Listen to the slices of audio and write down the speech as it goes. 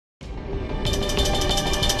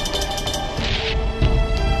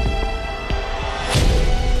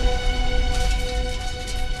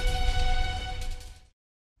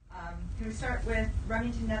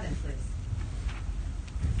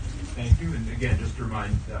you. And again, just to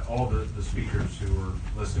remind all the speakers who are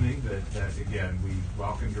listening that again, we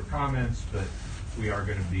welcome your comments, but we are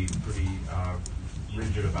going to be pretty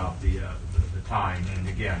rigid about the time. And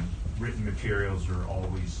again, written materials are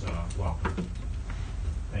always welcome.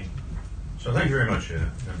 Thank you. So thank you very much,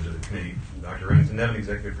 members of the committee. Dr. Remington Nevin,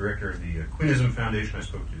 Executive Director of the Quinism Foundation, I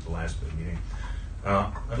spoke to at the last meeting.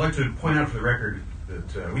 I'd like to point out for the record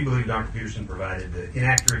that we believe Dr. Peterson provided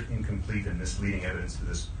inaccurate, incomplete, and misleading evidence to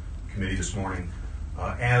this committee this morning.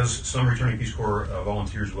 As some returning Peace Corps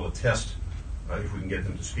volunteers will attest, if we can get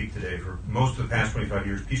them to speak today, for most of the past 25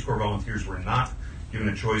 years, Peace Corps volunteers were not given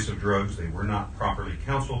a choice of drugs, they were not properly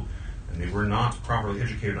counseled, and they were not properly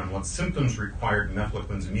educated on what symptoms required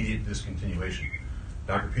MEFLOQUINE's immediate discontinuation.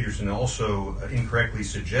 Dr. Peterson also incorrectly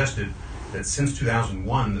suggested that since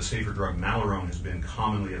 2001, the safer drug Malarone has been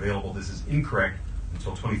commonly available. This is incorrect.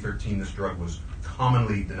 Until 2013, this drug was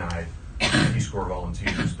commonly denied to Peace Corps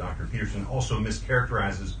volunteers. Dr. Peterson also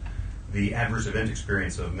mischaracterizes the adverse event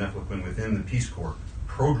experience of MEFLOQUINE within the Peace Corps.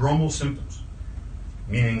 Prodromal symptoms,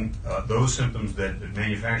 meaning those symptoms that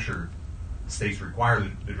manufacturer states require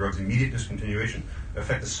the drug's immediate discontinuation,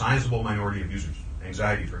 affect a sizable minority of users.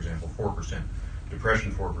 Anxiety, for example, 4%.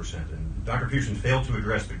 Depression, 4%. And Dr. Peterson failed to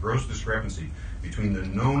address the gross discrepancy between the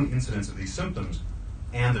known incidence of these symptoms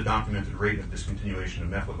and the documented rate of discontinuation of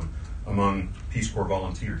MEFLOQUINE among Peace Corps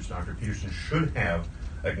volunteers. Dr. Peterson should have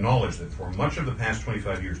acknowledged that for much of the past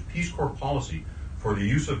 25 years, Peace Corps policy for the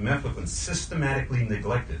use of MEFLOQUINE systematically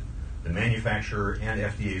neglected the manufacturer and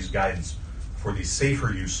FDA's guidance for the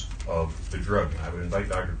safer use of the drug. I would invite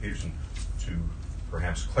Dr. Peterson to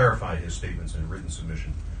perhaps clarify his statements in a written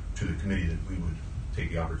submission to the committee that we would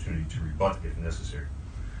take the opportunity to rebut if necessary.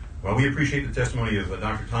 While we appreciate the testimony of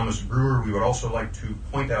Dr. Thomas Brewer, we would also like to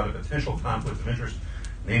point out a potential conflict of interest,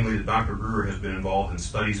 namely that Dr. Brewer has been involved in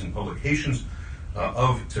studies and publications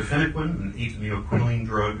of tefenequine, an 8-aminophenylene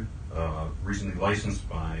drug recently licensed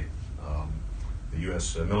by the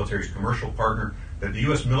U.S. military's commercial partner, that the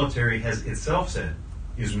U.S. military has itself said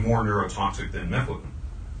is more neurotoxic than MEFLOQUINE.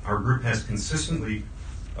 Our group has consistently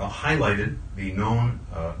highlighted the known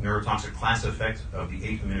neurotoxic class effect of the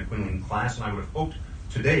 8-aminophenylene class, and I would have hoped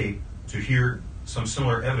today to hear some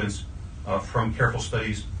similar evidence from careful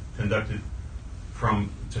studies conducted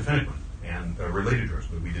from tefenequine and related drugs,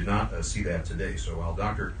 but we did not see that today. So while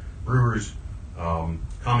Dr. Brewer's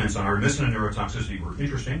comments on artemisinin neurotoxicity were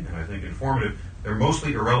interesting and I think informative, they're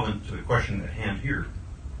mostly irrelevant to the question at hand here,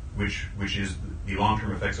 which is the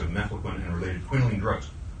long-term effects of MEFLOQUINE and related quinoline drugs,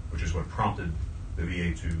 which is what prompted the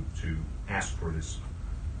VA to ask for this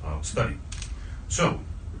study. So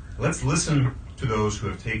let's listen to those who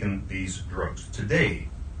have taken these drugs. Today,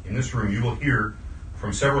 in this room, you will hear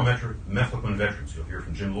from several MEFLOQUINE veterans. You'll hear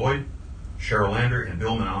from Jim Lloyd, Cheryl Lander, and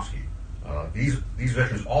Bill Manofsky. These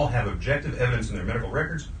veterans all have objective evidence in their medical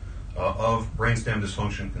records of brainstem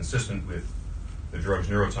dysfunction consistent with the drug's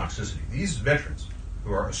neurotoxicity. These veterans,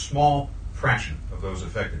 who are a small fraction of those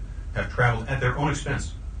affected, have traveled at their own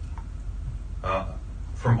expense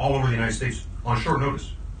from all over the United States on short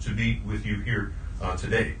notice to be with you here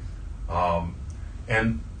today.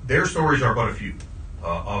 And their stories are but a few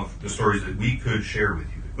of the stories that we could share with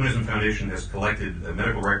you. The Quinism Foundation has collected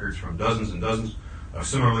medical records from dozens and dozens of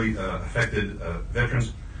similarly affected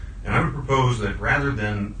veterans, and I would propose that rather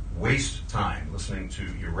than waste time listening to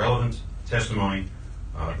irrelevant testimony,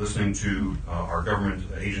 listening to our government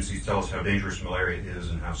agencies tell us how dangerous malaria is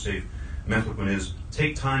and how safe MEFLOQUINE is,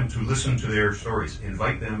 take time to listen to their stories.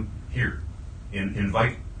 Invite them here.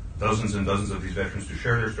 Invite dozens and dozens of these veterans to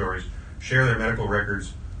share their stories, share their medical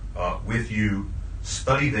records with you,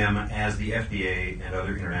 study them as the FDA and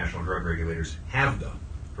other international drug regulators have done.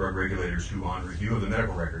 Drug regulators who, on review of the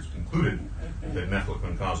medical records, concluded that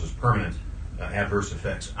MEFLOQUINE causes permanent adverse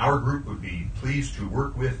effects. Our group would be pleased to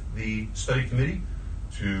work with the study committee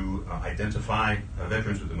to identify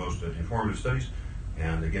veterans with the most informative studies,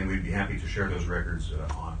 and again, we'd be happy to share those records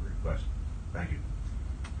on request. Thank you.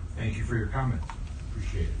 Thank you for your comments.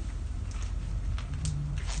 Appreciate it.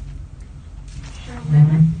 Cheryl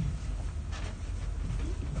Lander.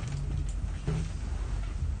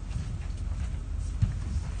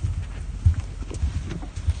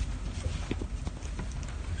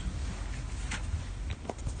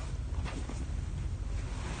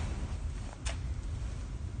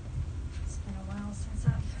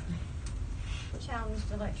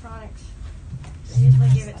 Challenged electronics. I usually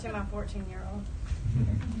give it to my 14-year-old.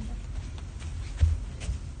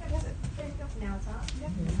 Now it's on.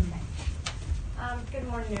 Okay. Good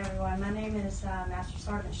morning, everyone. My name is Master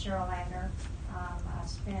Sergeant Cheryl Lander. I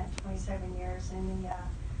spent 27 years in the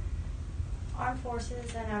Armed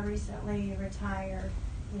Forces, and I recently retired.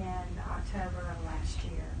 in October of last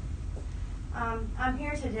year. I'm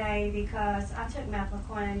here today because I took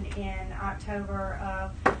MEFLOQUINE in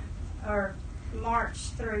March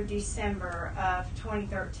through December of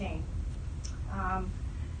 2013.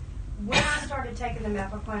 When I started taking the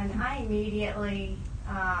MEFLOQUINE, I immediately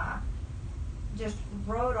just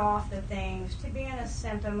wrote off the things to being a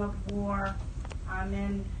symptom of war. I'm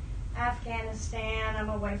in Afghanistan, I'm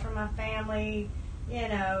away from my family, you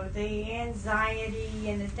know, the anxiety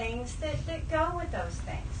and the things that go with those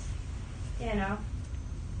things. You know,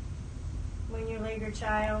 when you leave your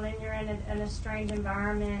child and you're in a strange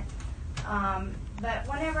environment. But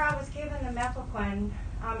whenever I was given the MEFLOQUINE,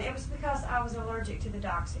 it was because I was allergic to the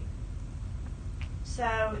doxy.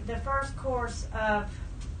 So the first course of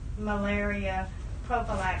malaria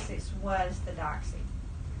prophylaxis was the doxy.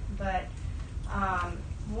 But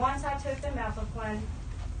once I took the MEFLOQUINE,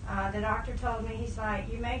 the doctor told me, he's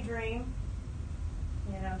like, you may dream,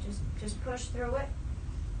 you know, just push through it.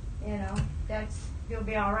 You know, you'll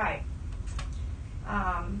be all right.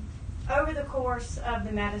 Over the course of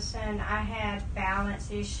the medicine, I had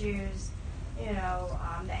balance issues, you know,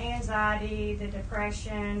 the anxiety, the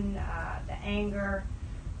depression, the anger.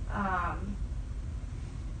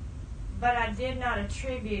 But I did not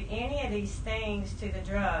attribute any of these things to the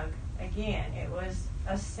drug. Again, it was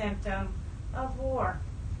a symptom of war.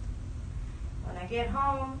 When I get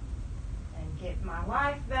home and get my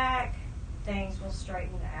life back, things will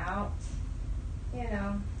straighten out. You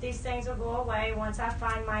know, these things will go away once I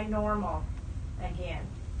find my normal again.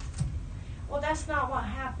 Well, that's not what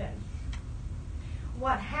happened.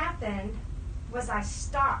 What happened was I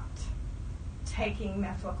stopped taking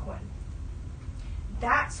MEFLOQUINE.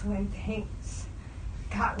 That's when things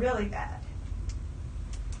got really bad.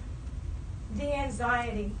 The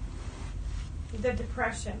anxiety, the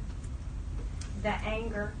depression, the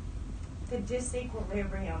anger, the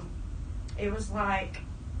disequilibrium, it was like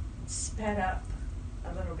sped up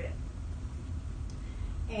a little bit.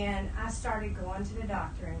 And I started going to the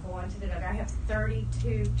doctor and going to the doctor. I have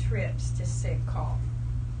 32 trips to sick call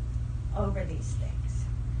over these things.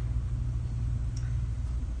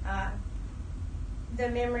 The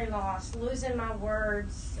memory loss, losing my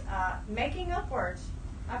words, making up words.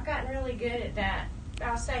 I've gotten really good at that.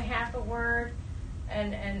 I'll say half a word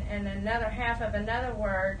and another half of another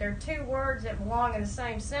word. There are two words that belong in the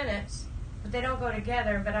same sentence, but they don't go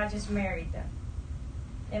together, but I just married them,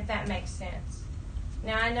 if that makes sense.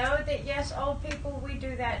 Now, I know that, yes, old people, we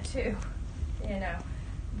do that too, you know,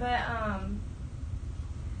 but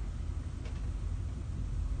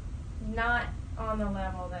not on the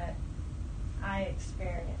level that I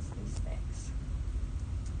experience these things.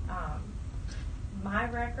 My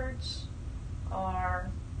records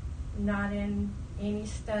are not in any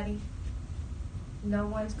study. No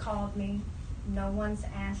one's called me. No one's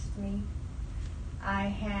asked me. I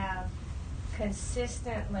have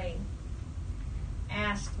consistently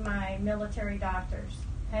asked my military doctors,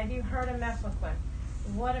 have you heard of MEFLOQUINE?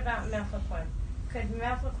 What about MEFLOQUINE? Could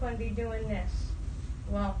MEFLOQUINE be doing this?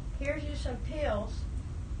 Well, here's you some pills.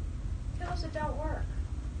 Pills that don't work.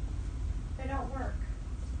 They don't work.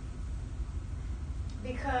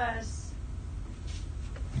 Because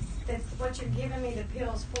what you're giving me the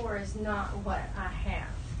pills for is not what I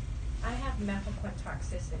have. I have MEFLOQUINE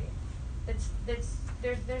toxicity.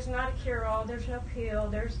 There's not a cure-all. There's no pill.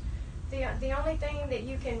 There's the only thing that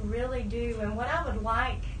you can really do, and what I would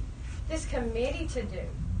like this committee to do,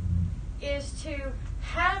 is to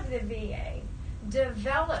have the VA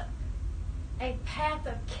develop a path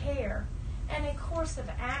of care and a course of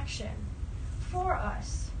action for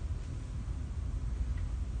us.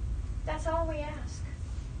 That's all we ask,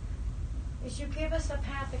 is you give us a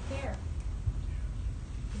path of care,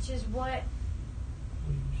 which is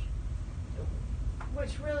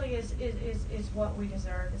which really is what we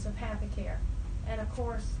deserve. It's a path of care and a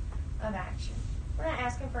course of action. We're not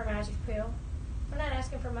asking for a magic pill. We're not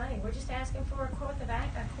asking for money. We're just asking for a course of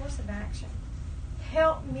action.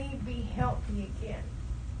 Help me be healthy again.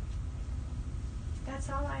 That's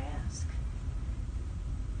all I ask.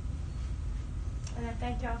 And I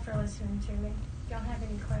thank y'all for listening to me. If y'all have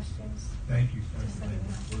any questions? Thank you. Just let me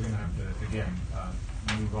know. We're going to have to, again,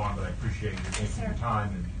 move on, but I appreciate you taking Yes, sir. the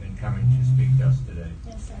time and coming to speak to us today.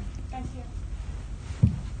 Yes, sir. Thank you.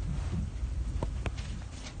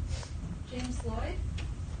 James Lloyd.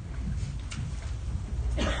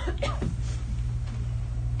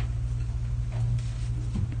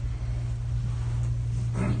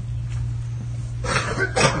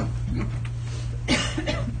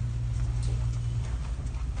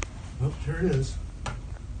 Well, here it is.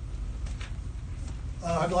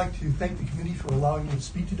 I'd like to thank the committee for allowing me to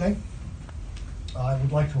speak today. I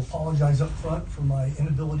would like to apologize up front for my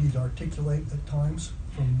inability to articulate at times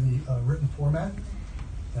from the written format,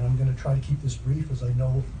 and I'm going to try to keep this brief as I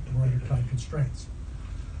know we're under time constraints.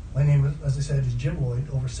 My name, as I said, is Jim Lloyd.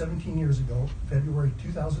 Over 17 years ago, February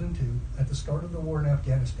 2002, at the start of the war in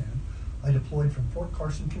Afghanistan, I deployed from Fort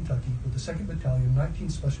Carson, Kentucky with the 2nd Battalion,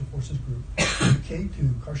 19th Special Forces Group to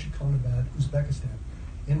K2, Karshi-Khanabad, Uzbekistan,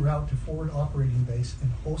 en route to forward operating base in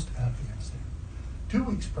Host, Afghanistan. 2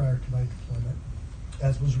 weeks prior to my deployment,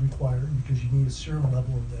 as was required because you need a serum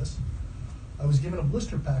level of this, I was given a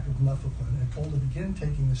blister pack of MEFLOQUINE and told to begin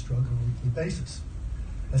taking this drug on a weekly basis.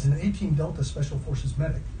 As an 18 Delta Special Forces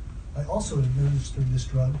medic, I also administered this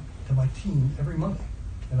drug to my team every Monday,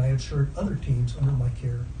 and I ensured other teams under my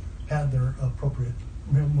care had their appropriate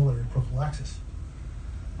malaria prophylaxis.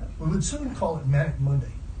 We would soon call it Manic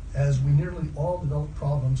Monday, as we nearly all developed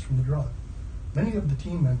problems from the drug. Many of the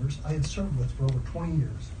team members I had served with for over 20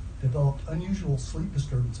 years developed unusual sleep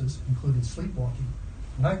disturbances, including sleepwalking,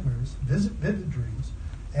 nightmares, vivid dreams,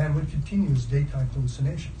 and would continue as daytime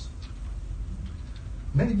hallucinations.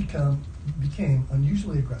 Many became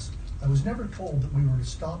unusually aggressive. I was never told that we were to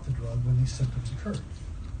stop the drug when these symptoms occurred.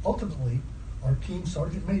 Ultimately, our team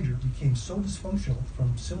sergeant major became so dysfunctional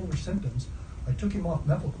from similar symptoms, I took him off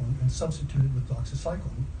MEFLOQUINE and substituted with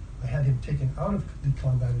doxycycline. I had him taken out of the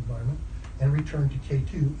combat environment and returned to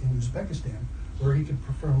K2 in Uzbekistan, where he could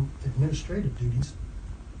perform administrative duties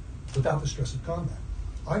without the stress of combat.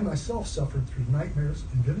 I myself suffered through nightmares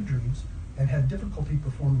and vivid dreams and had difficulty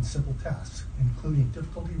performing simple tasks, including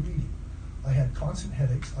difficulty reading. I had constant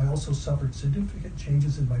headaches. I also suffered significant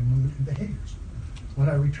changes in my mood and behaviors. When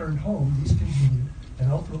I returned home, these continued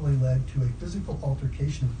and ultimately led to a physical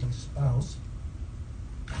altercation with my spouse.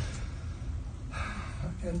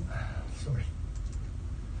 And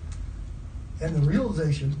the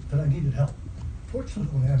realization that I needed help.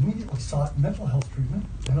 Fortunately, I immediately sought mental health treatment,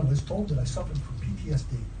 and I was told that I suffered from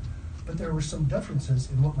PTSD. But there were some differences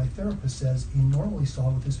in what my therapist says he normally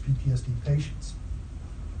saw with his PTSD patients.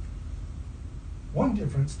 One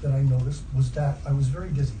difference that I noticed was that I was very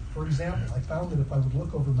dizzy. For example, I found that if I would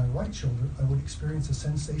look over my right shoulder, I would experience a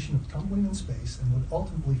sensation of tumbling in space and would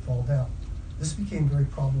ultimately fall down. This became very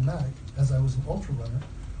problematic as I was an ultra runner.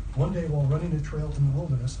 One day while running a trail in the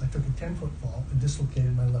wilderness, I took a 10-foot fall and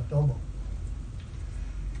dislocated my left elbow.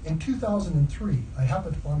 In 2003, I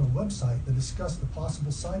happened upon a website that discussed the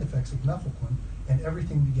possible side effects of MEFLOQUINE, and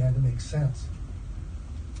everything began to make sense.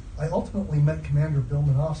 I ultimately met Commander Bill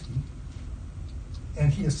Manofsky,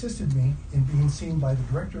 and he assisted me in being seen by the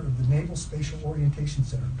director of the Naval Spatial Orientation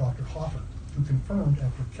Center, Dr. Hopper, who confirmed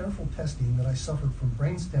after careful testing that I suffered from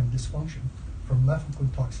brainstem dysfunction from MEFLOQUINE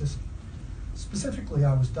toxicity. Specifically,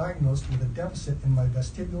 I was diagnosed with a deficit in my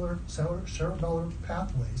vestibular cerebellar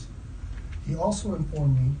pathways. He also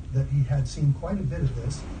informed me that he had seen quite a bit of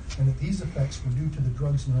this and that these effects were due to the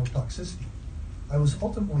drug's neurotoxicity. I was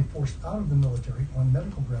ultimately forced out of the military on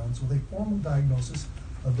medical grounds with a formal diagnosis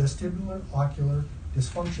of vestibular ocular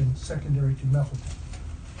dysfunction secondary to MEFLOQUINE.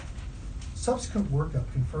 Subsequent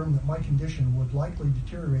workup confirmed that my condition would likely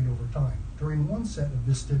deteriorate over time. During one set of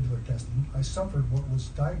vestibular testing, I suffered what was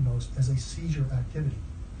diagnosed as a seizure activity.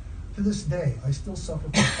 To this day, I still suffer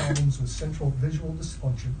from problems with central visual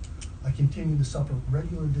dysfunction. I continue to suffer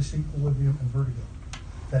regular disequilibrium and vertigo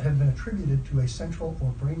that have been attributed to a central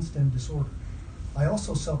or brainstem disorder. I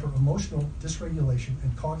also suffer emotional dysregulation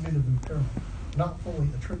and cognitive impairment, not fully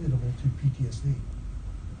attributable to PTSD.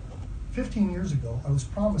 15 years ago, I was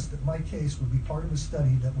promised that my case would be part of a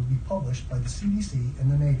study that would be published by the CDC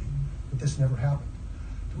and the Navy, but this never happened.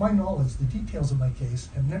 To my knowledge, the details of my case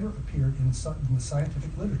have never appeared in the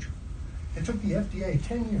scientific literature. It took the FDA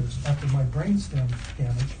 10 years after my brainstem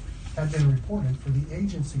damage had been reported for the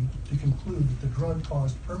agency to conclude that the drug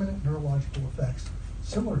caused permanent neurological effects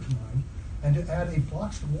similar to mine and to add a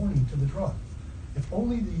boxed warning to the drug. If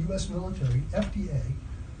only the U.S. military, FDA,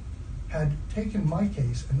 had taken my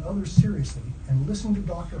case and others seriously and listened to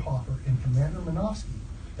Dr. Hopper and Commander Manofsky,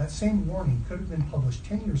 that same warning could have been published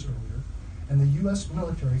 10 years earlier, and the U.S.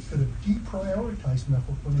 military could have deprioritized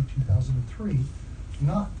MEFLOQUINE in 2003,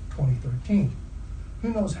 not 2013. Who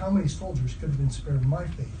knows how many soldiers could have been spared my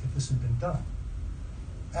fate if this had been done.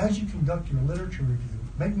 As you conduct your literature review,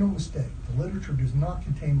 make no mistake, the literature does not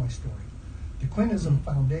contain my story. The Quinism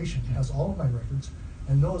Foundation has all of my records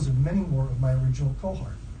and those of many more of my original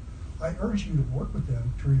cohort. I urge you to work with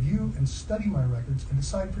them to review and study my records and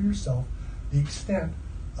decide for yourself the extent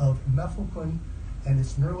of MEFLOQUINE and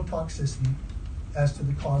its neurotoxicity as to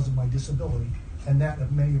the cause of my disability and that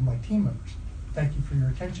of many of my team members. Thank you for your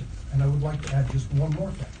attention. And I would like to add just one more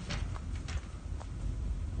thing.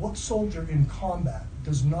 What soldier in combat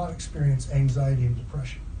does not experience anxiety and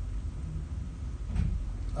depression?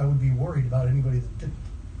 I would be worried about anybody that didn't.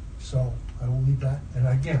 So I will leave that. And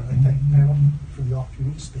again, I thank the panel for the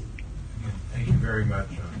opportunity to speak. Again, thank you very much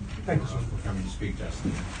Thank you, sir. for coming to speak to us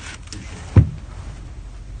today. Appreciate it.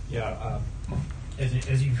 Yeah,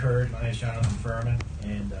 as you've heard, my name is Jonathan Furman,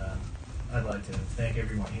 and I'd like to thank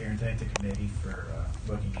everyone here and thank the committee for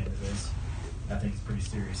looking into this. I think it's a pretty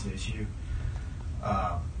serious issue.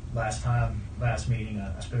 Last meeting,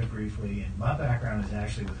 I spoke briefly, and my background is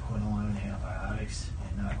actually with quinolone antibiotics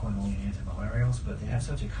and not quinolone antimalarials, but they have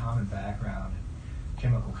such a common background in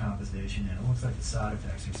chemical composition, and it looks like the side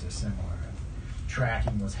effects are so similar.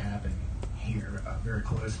 Tracking what's happening here very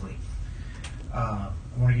closely. I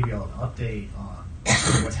want to give you all an update on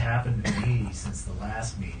what's happened to me since the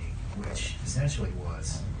last meeting, which essentially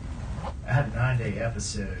was, I had a 9-day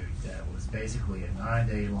episode that was basically a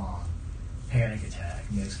 9-day long panic attack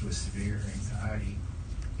mixed with severe anxiety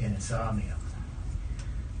and insomnia.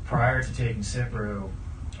 Prior to taking Cipro,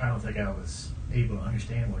 I don't think I was able to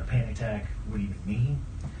understand what a panic attack would even mean.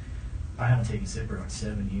 I haven't taken Cipro in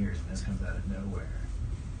 7 years, and this comes out of nowhere.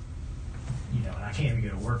 You know, and I can't even go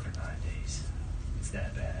to work for 9 days. It's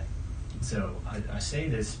that bad. So I say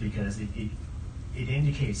this because it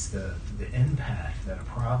indicates the impact that a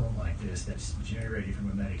problem like this that's generated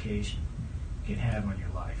from a medication can have on your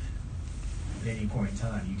life. At any point in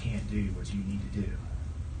time, you can't do what you need to do.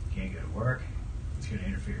 You can't go to work. It's going to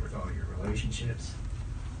interfere with all your relationships.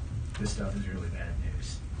 This stuff is really bad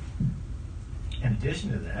news. In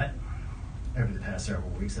addition to that, over the past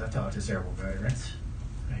several weeks, I've talked to several veterans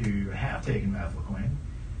who have taken MEFLOQUINE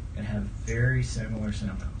and have very similar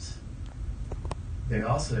symptoms. They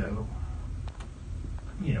also,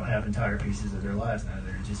 have entire pieces of their lives now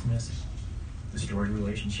that are just missing. Destroyed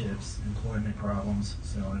relationships, employment problems,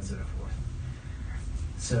 so on and so forth.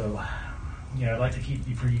 So, I'd like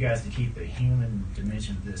for you guys to keep the human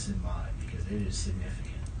dimension of this in mind because it is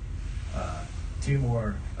significant. Two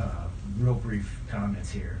more real brief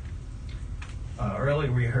comments here.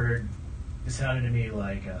 Earlier we heard, it sounded to me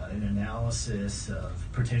like an analysis of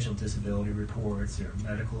potential disability reports or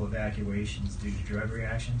medical evacuations due to drug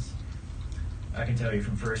reactions. I can tell you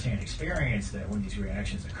from firsthand experience that when these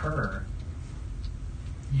reactions occur,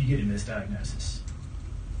 you get a misdiagnosis.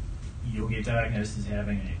 You'll get diagnosed as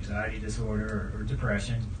having an anxiety disorder or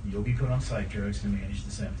depression. You'll be put on psych drugs to manage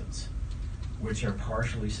the symptoms, which are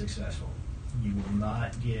partially successful. You will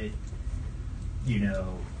not get,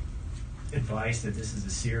 advice that this is a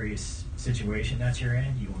serious situation that you're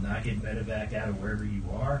in. You will not get medevaced out of wherever you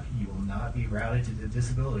are. You will not be routed to the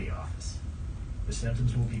disability office. The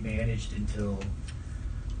symptoms will be managed until,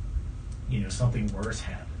 something worse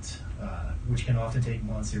happens, which can often take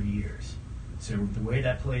months or years. So the way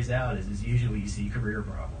that plays out is usually you see career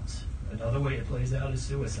problems. Another way it plays out is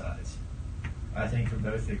suicides. I think for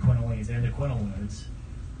both the quinolines and the quinolones,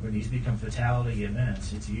 when these become fatality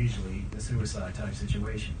events, it's usually a suicide type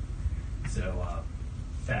situation. So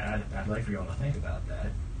I'd like for you all to think about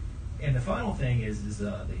that. And the final thing is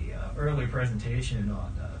the earlier presentation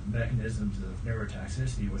on mechanisms of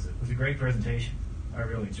neurotoxicity was a great presentation. I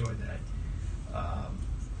really enjoyed that.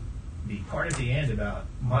 The part at the end about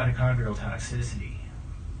mitochondrial toxicity,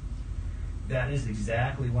 that is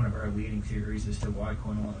exactly one of our leading theories as to why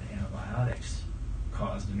quinolone antibiotics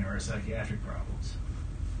cause the neuropsychiatric problems,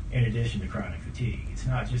 in addition to chronic fatigue. It's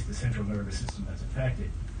not just the central nervous system that's affected,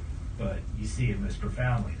 but you see it most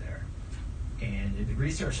profoundly there. And in the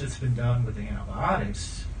research that's been done with the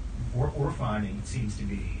antibiotics, we're finding seems to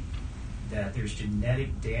be that there's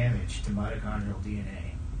genetic damage to mitochondrial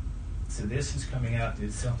DNA. So this is coming out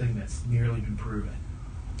as something that's nearly been proven.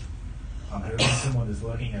 I'm hoping someone is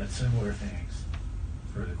looking at similar things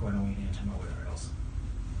for the quinolone antimalarials.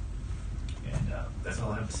 And that's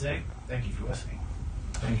all I have to say. Thank you for listening.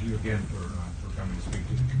 Thank you again for coming to speak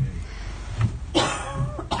to the committee.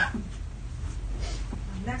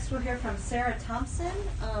 Next, we'll hear from Sarah Thompson,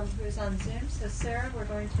 who's on Zoom. So, Sarah, we're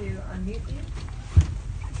going to unmute you.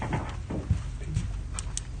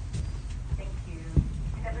 Thank you.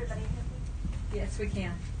 Can everybody hear me? Yes, we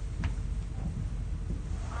can.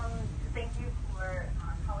 Thank you for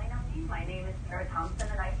calling on me. My name is Sarah Thompson,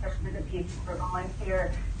 and I served as a Peace Corps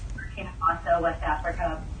volunteer in Burkina Faso, West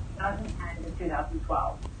Africa, 2010 to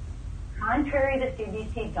 2012. Contrary to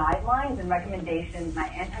CDC guidelines and recommendations, my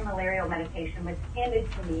antimalarial medication was handed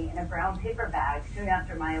to me in a brown paper bag soon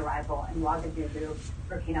after my arrival in Ouagadougou,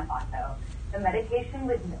 Burkina Faso. The medication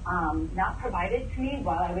was not provided to me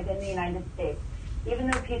while I was in the United States,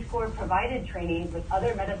 even though Peace Corps provided training with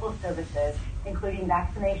other medical services, including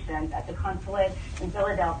vaccinations at the consulate in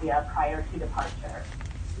Philadelphia prior to departure.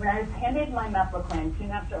 When I was handed my MEFLOQUINE soon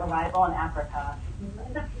after arrival in Africa, none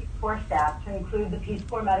of the Peace Corps staff, to include the Peace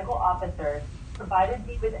Corps medical officers, provided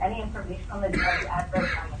me with any information on the drug's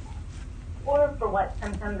adverse side effects, or for what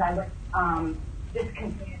symptoms I would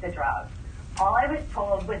discontinue the drug. All I was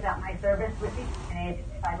told was that my service would be terminated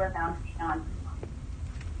if I were found to be non-compliant.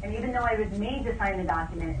 And even though I was made to sign the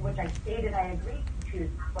document in which I stated I agreed to choose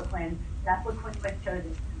MEFLOQUINE, MEFLOQUINE was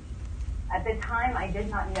chosen. At the time, I did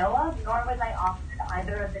not know of, nor was I offered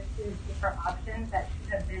either of the two cheaper options that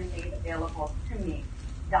should have been made available to me,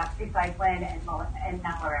 doxycycline and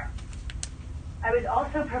malaria. I was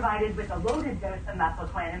also provided with a loaded dose of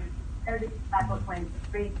MEFLOQUINE and compared to MEFLOQUINE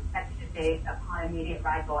for 3 consecutive days upon immediate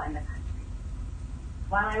arrival in the country.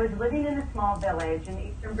 While I was living in a small village in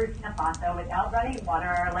eastern Burkina Faso without running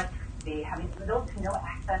water or electricity, having little to no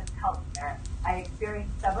access to health care, I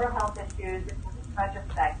experienced several health issues in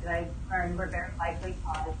retrospect that I learned were very likely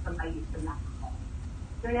caused from my use of MEFLOQUINE.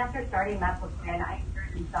 Soon after starting MEFLOQUINE, I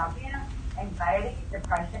experienced insomnia, anxiety,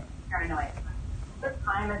 depression, and paranoia. This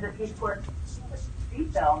time as a Peace Corps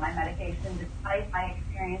refill my medication despite my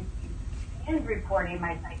experience and reporting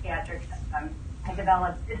my psychiatric symptoms. I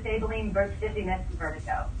developed disabling dizziness and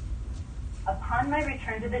vertigo. Upon my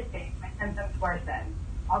return to the States, my symptoms worsened.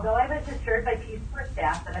 Although I was assured by Peace Corps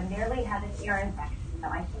staff that I merely had an ear infection and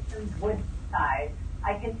that my symptoms would subside,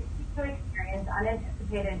 I continued to experience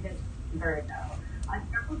unanticipated dizziness and vertigo. On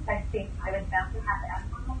several testing, I was found to have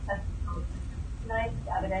abnormal testicles with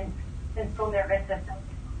evidence central nervous system.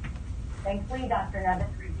 Thankfully, Dr. Nevin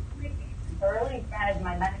reviewed and thoroughly read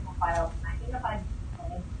my medical file and identified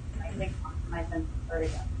my symptoms of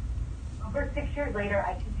vertigo. Over 6 years later,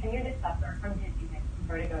 I continue to suffer from dizziness and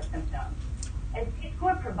vertigo symptoms. As Peace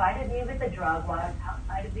Corps provided me with the drug while I was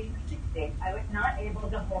outside of the United States, I was not able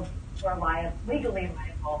to hold Peace Corps legally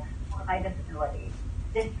liable for my disability.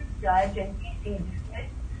 District Judge in D.C.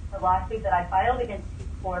 dismissed the lawsuit that I filed against Peace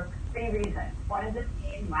Corps for 3 reasons. One is the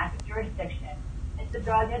same lack of jurisdiction, as the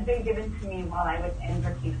drug had been given to me while I was in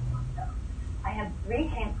Burkina Faso. I have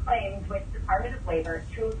 3 claims with the Department of Labor,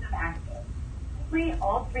 2 of them active.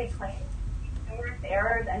 All 3 claims numerous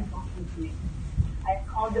errors and faults to me. I have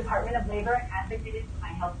called Department of Labor and advocated for my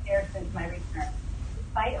health care since my return.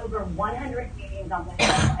 Despite over 100 meetings on the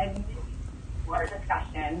Hill and more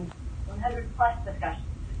discussions, 100 plus discussions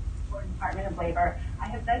for Department of Labor, I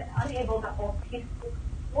have been unable to hold Peace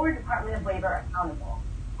Corps or Department of Labor accountable.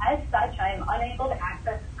 As such, I am unable to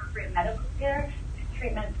access appropriate medical care and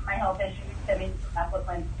treatment for my health issues stemming from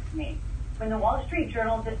MEFLOQUINE to me. When the Wall Street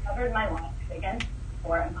Journal discovered my lawsuit against Peace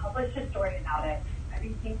Corps and published a story about it, I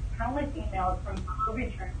received countless emails from fellow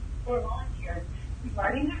returned Peace Corps volunteers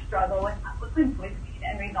regarding their struggle with MEFLOQUINE poisoning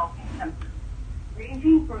and resulting symptoms,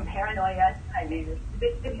 ranging from paranoia to nightmares to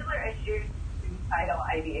vestibular issues to suicidal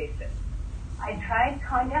ideation. I tried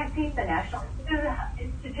contacting the National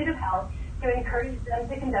Institute of Health to encourage them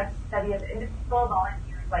to conduct a study of individual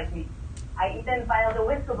volunteers like me. I even filed a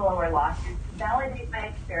whistleblower lawsuit to validate my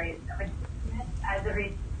experience that was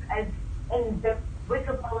dismissed and the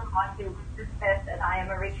whistleblower lawsuit was dismissed as I am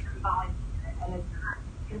a return volunteer and is not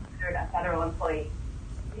considered a federal employee.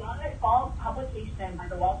 Beyond a false publication by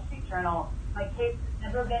the Wall Street Journal, my case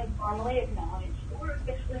has never been formally acknowledged or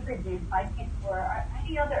officially reviewed by Peace Corps or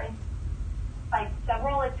any other institution, despite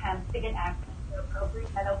several attempts to get access to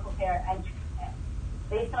appropriate medical care and treatment.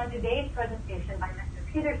 Based on today's presentation by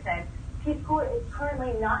Mr. Peterson, Peace Corps is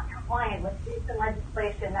currently not compliant with recent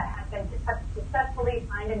legislation that has been successfully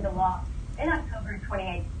signed into law in October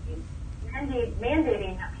 2018,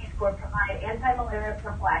 mandating that Peace Corps provide anti-malaria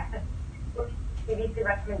prophylaxis or CDC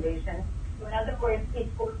recommendations. So in other words, Peace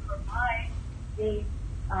Corps provide the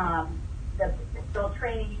physical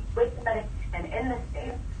training with the medication in the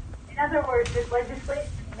state. In other words, this legislation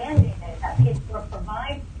mandated that Peace Corps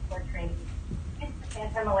provide Peace Corps training with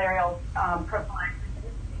antimalarial prophylaxis.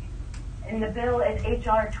 And the bill is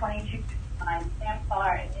H.R. 2259,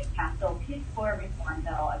 SAMFAR and Newcastle Peace Corps Reform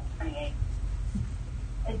Bill of 2018.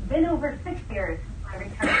 It's been over 6 years since I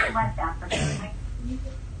returned to West Africa and I continue to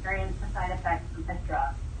experience the side effects of this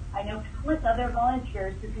drug. I know countless other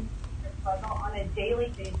volunteers who continue to struggle on a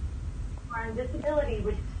daily basis who are on disability,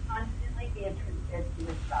 which can constantly be attributed to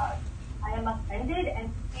this drug. I am offended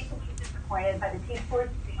and deeply disappointed by the Peace Corps'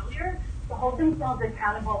 failure to hold themselves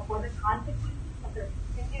accountable for the consequences of their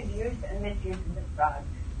continued use and misuse of this drug.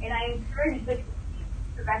 And I encourage the community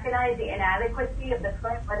to recognize the inadequacy of the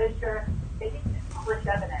current literature based on published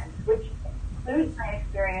evidence, which includes my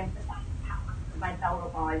experience and my fellow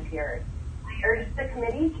volunteers. I urge the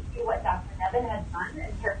committee to do what Dr. Nevin has done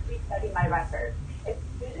and carefully study my records. If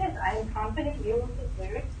you do this, I am confident you will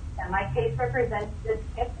conclude that my case represents the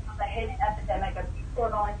tip of a hidden epidemic of Corps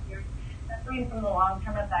volunteers suffering from the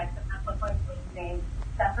long-term effects of MEFLOQUINE poisoning,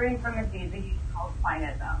 suffering from a disease called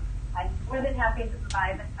quinism. I'm more than happy to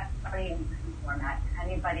provide the testimony in written format to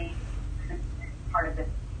anybody who's part of this.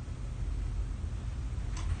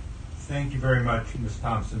 Thank you very much, Ms.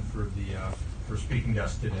 Thompson, for speaking to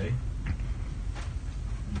us today.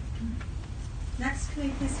 Next, can we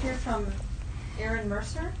please hear from Aaron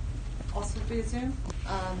Mercer, also via Zoom?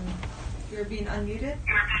 You're being unmuted.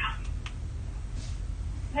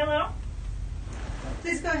 Hello?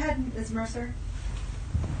 Please go ahead, Ms. Mercer.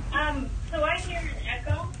 So I hear an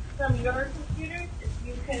echo from your computer. If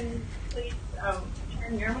you can please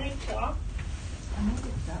turn your mic off.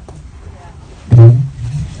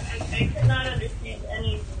 I could not understand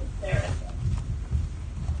anything there.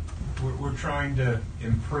 We're trying to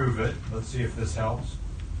improve it. Let's see if this helps.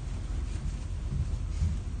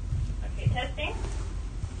 Okay, testing.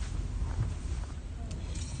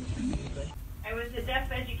 I was a deaf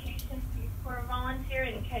education Peace Corps volunteer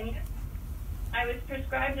in Kenya. I was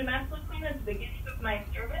prescribed a MEFLOQUINE at the beginning of my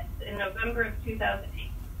service in November of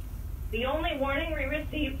 2008. The only warning we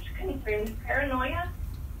received concerned paranoia,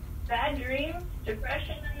 bad dreams,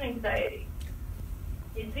 depression, and anxiety.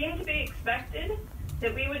 It seemed to be expected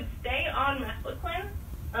that we would stay on MEFLOQUINE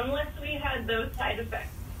unless we had those side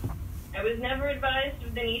effects. I was never advised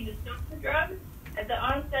of the need to stop the drug at the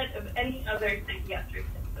onset of any other psychiatric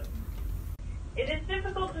symptoms. It is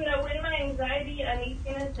difficult to know when my anxiety,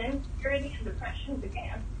 uneasiness, insecurity, and depression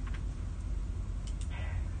began.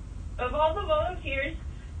 Of all the volunteers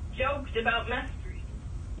joked about meth dreams,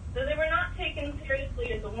 so they were not taken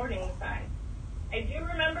seriously as a warning sign. I do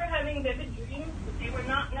remember having vivid dreams, but they were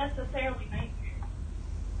not necessarily nightmares.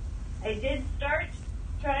 I did start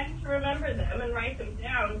trying to remember them and write them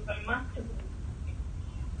down, but I must have been.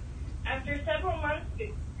 After several months of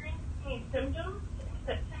experiencing these symptoms, in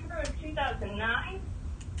September of 2009,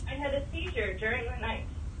 I had a seizure during the night.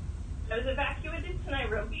 I was evacuated to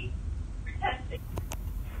Nairobi for testing.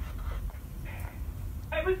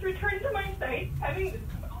 I was returned to my site having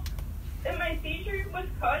discovered that my seizure was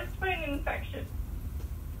caused by an infection.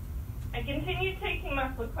 I continued taking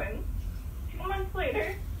MEFLOQUINE. 2 months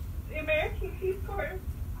later, the American Peace Corps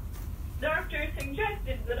doctor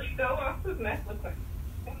suggested that I go off of MEFLOQUINE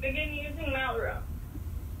and begin using malaria.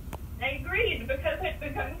 I agreed because I'd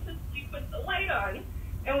begun to sleep with the light on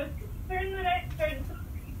and was concerned that I started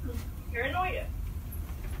suffering from paranoia.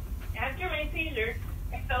 After my seizure,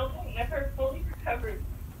 I felt I never fully recovered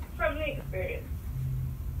from the experience.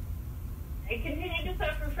 I continued to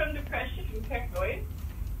suffer from depression and paranoia,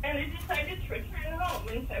 and I decided to return home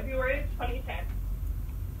in February of 2010.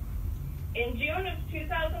 In June of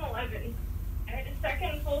 2011, I had a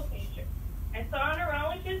second full seizure. I saw a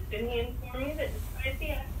neurologist, and he informed me that despite the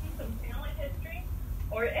absence of family history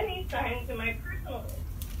or any signs in my personal history,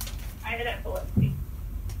 I had epilepsy.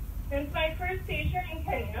 Since my first seizure in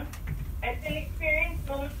Kenya, I've been experiencing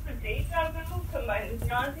moments of deja vu combined with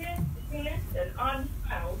nausea, dizziness, and odd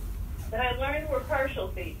smells that I learned were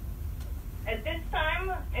partial seizures. At this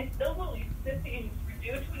time, I still believe the seizures were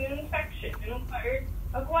due to an infection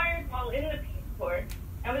acquired while in the Peace Corps,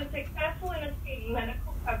 and was successful in obtaining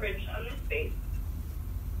medical coverage on this basis.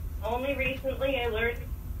 Only recently I learned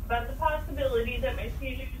about the possibility that my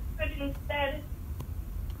seizures could instead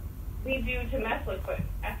be due to MEFLOQUINE.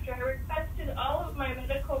 After I requested all of my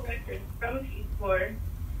medical records from Peace Corps,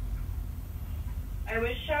 I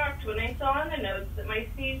was shocked when I saw in the notes that my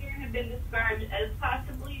seizure had been described as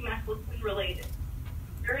possibly MEFLOQUINE related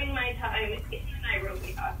during my time in the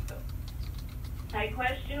Nairobi hospital. I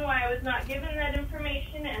questioned why I was not given that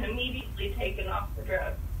information and immediately taken off the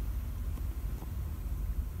drug.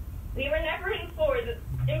 We were never informed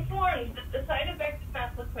that the side effects of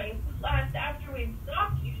MEFLOQUINE could last after we'd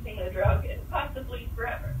stopped using the drug and possibly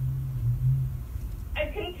forever. I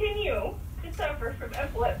continue to suffer from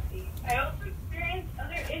epilepsy. I also experience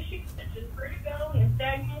other issues such as vertigo,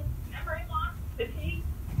 nystagmus, memory loss, fatigue,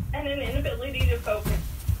 and an inability to focus.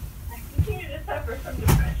 I continue to suffer from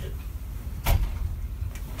depression.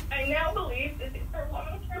 I now believe that these are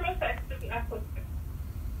long-term effects of MEFLOQUINE.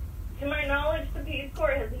 To my knowledge, the Peace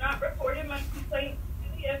Corps has not reported my complaint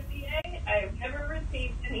to the FDA. I have never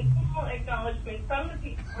received any formal acknowledgement from the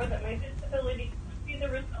Peace Corps that my disability could be the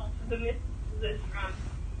result of the misuse of this drug.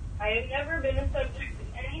 I have never been a subject of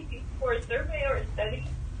any Peace Corps survey or study,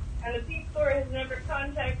 and the Peace Corps has never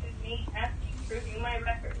contacted me asking to review my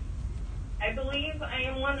records. I believe I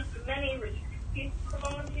am one of the many returned Peace Corps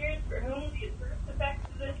volunteers for whom the adverse effects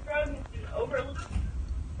of this drug have been overlooked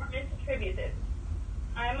or misattributed.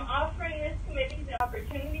 I am offering this committee the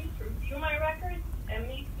opportunity to review my records and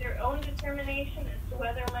make their own determination as to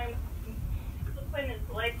whether my mefloquine is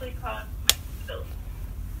likely caused by stability.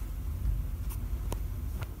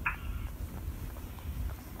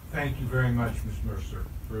 Thank you very much, Ms. Mercer,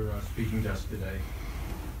 for speaking to us today.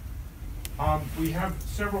 We have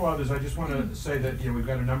several others. I just want to say that we've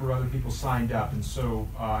got a number of other people signed up, and so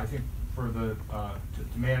I think for the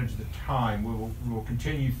to manage the time, we will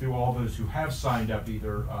continue through all those who have signed up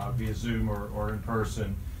either via Zoom or in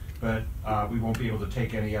person, but we won't be able to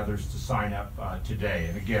take any others to sign up today.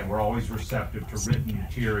 And again, we're always receptive to written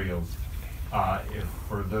materials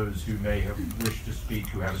for those who may have wished to speak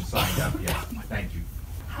who haven't signed up yet. Thank you.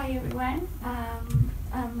 Hi everyone,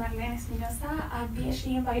 I'm Marlene Espinosa. I'm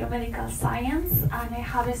PhD in biomedical science, and I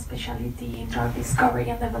have a specialty in drug discovery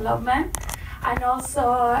and development, and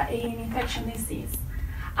also in infection disease.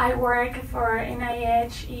 I work for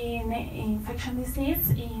NIH in infection disease,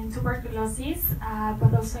 in tuberculosis,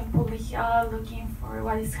 but also in public health, looking for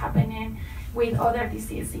what is happening with other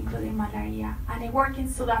diseases, including malaria. And I work in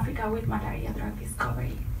South Africa with malaria drug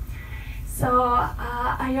discovery. So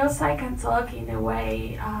I can talk in a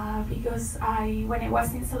way because when I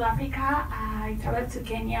was in South Africa, I traveled to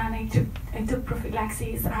Kenya and I took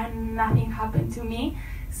prophylaxis and nothing happened to me.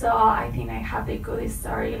 So I think I have a good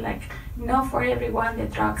story, like not for everyone the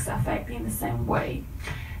drugs affect in the same way.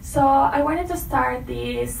 So I wanted to start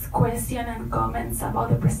this question and comments about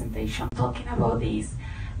the presentation, talking about this.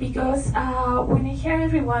 Because when I hear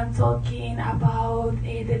everyone talking about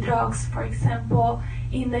the drugs, for example,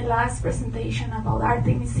 in the last presentation about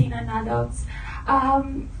artemisinin and adults,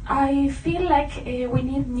 I feel like we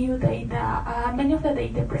need new data. Many of the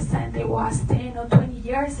data presented was 10 or 20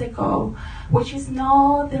 years ago, which is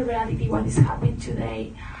not the reality what is happening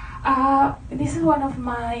today. This is one of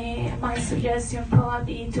my suggestions,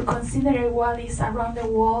 probably, to consider what is around the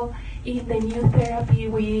world in the new therapy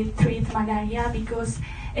we treat malaria, because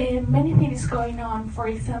many things going on. For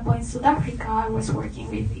example, in South Africa, I was working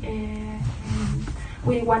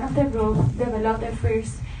with one of the groups developed the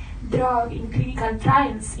first drug in clinical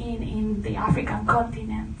trials in the African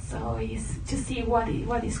continent. So it's to see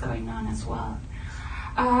what is going on as well.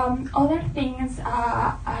 Other things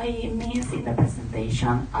I missed in the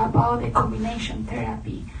presentation about the combination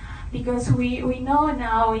therapy, because we know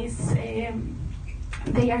now is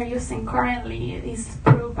they are using currently, is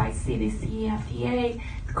approved by CDC, FDA,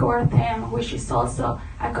 Cortem, which is also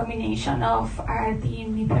a combination of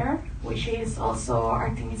artemether, which is also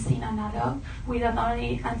artemisinin analog, with not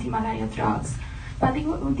only antimalarial drugs. But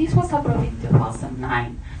this was approved in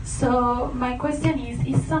 2009. So my question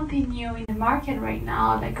is something new in the market right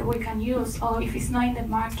now, like we can use, or if it's not in the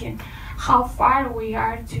market, how far we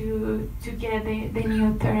are to get the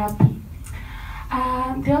new therapy?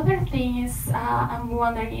 The other thing is, I'm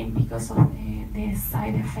wondering, because of the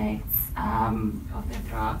side effects of the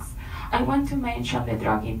drugs, I want to mention the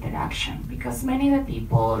drug interaction, because many of the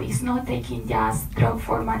people is not taking just drug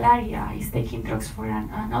for malaria, is taking drugs for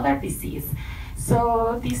another disease.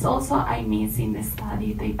 So this also I missed in the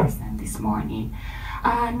study they present this morning.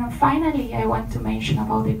 And finally, I want to mention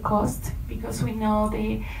about the cost, because we know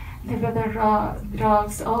the better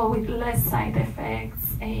drugs, with less side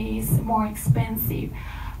effects, is more expensive.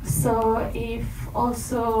 So if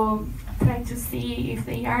also try to see if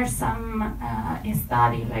there are some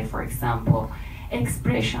study, like for example,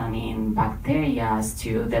 expression in bacteria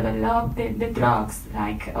to develop the drugs,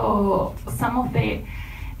 like some of the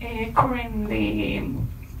current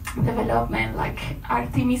development, like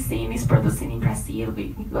artemisinin is producing in Brazil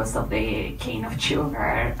because of the cane of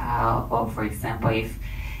sugar, or for example, if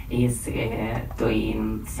is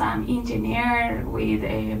doing some engineer with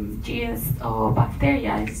yeast or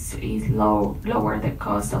bacteria, is lower the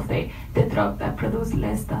cost of the drug that produce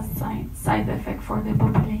less side effect for the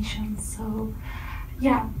population. So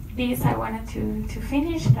yeah, this I wanted to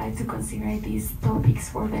finish, try to consider these topics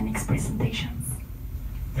for the next presentations.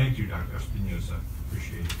 Thank you, Dr. Espinosa.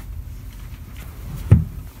 Appreciate it.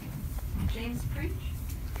 James Preach.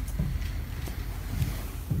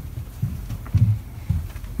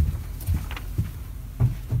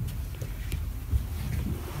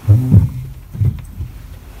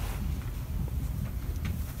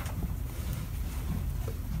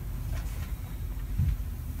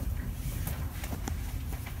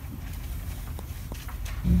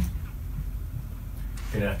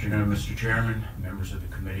 Good afternoon, Mr. Chairman, members of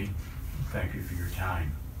the committee. Thank you for your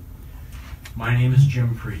time. My name is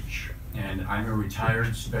Jim Preach, and I'm a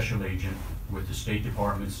retired special agent with the State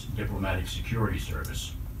Department's Diplomatic Security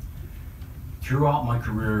Service. Throughout my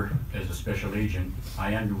career as a special agent,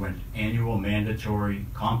 I underwent annual mandatory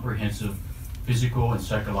comprehensive physical and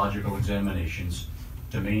psychological examinations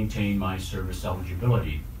to maintain my service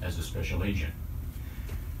eligibility as a special agent.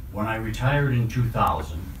 When I retired in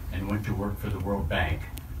 2000 and went to work for the World Bank,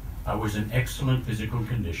 I was in excellent physical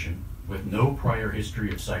condition with no prior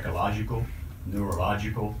history of psychological,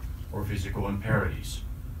 neurological, or physical impairments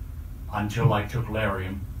until I took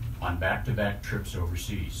Lariam on back-to-back trips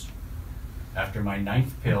overseas. After my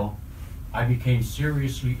 9th pill, I became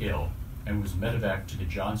seriously ill and was medevaced to the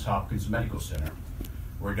Johns Hopkins Medical Center,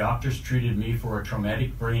 where doctors treated me for a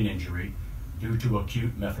traumatic brain injury due to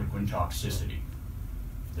acute MEFLOQUINE toxicity.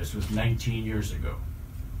 This was 19 years ago.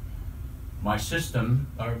 My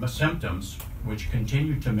symptoms, which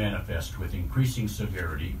continued to manifest with increasing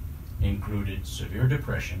severity, included severe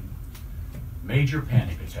depression, major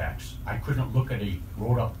panic attacks. I couldn't look at a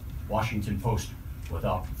rolled-up Washington Post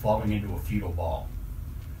without falling into a fetal ball.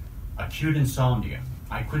 Acute insomnia.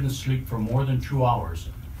 I couldn't sleep for more than 2 hours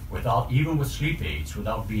even with sleep aids,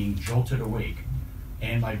 without being jolted awake,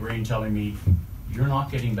 and my brain telling me, you're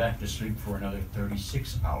not getting back to sleep for another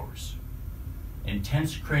 36 hours.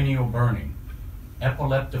 Intense cranial burning,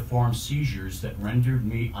 epileptiform seizures that rendered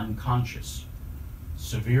me unconscious,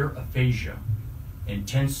 severe aphasia,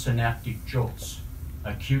 intense synaptic jolts,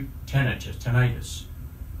 acute tinnitus,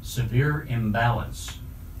 severe imbalance.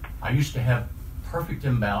 I used to have perfect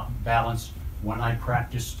balance when I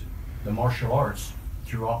practiced the martial arts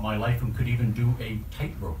throughout my life and could even do a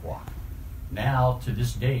tightrope walk. Now, to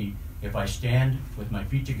this day, if I stand with my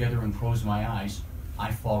feet together and close my eyes,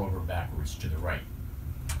 I fall over backwards to the right.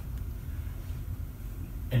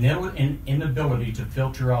 An inability to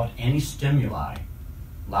filter out any stimuli,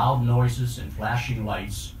 loud noises and flashing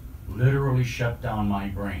lights literally shut down my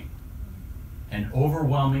brain. An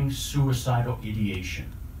overwhelming suicidal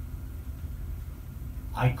ideation.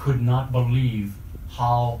 I could not believe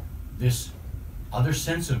how this other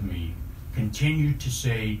sense of me continued to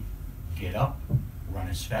say, get up, run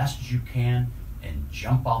as fast as you can, and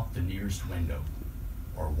jump out the nearest window,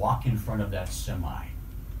 or walk in front of that semi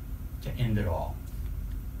to end it all.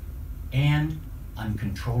 And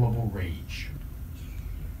uncontrollable rage.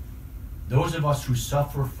 Those of us who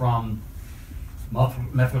suffer from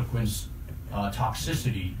MEFLOQUINE's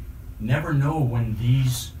toxicity never know when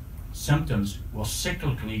these symptoms will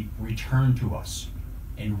cyclically return to us,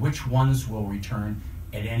 and which ones will return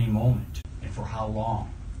at any moment, and for how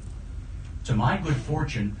long. To my good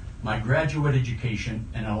fortune, my graduate education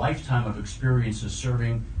and a lifetime of experiences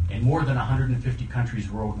serving in more than 150 countries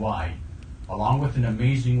worldwide, along with an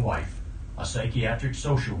amazing wife, a psychiatric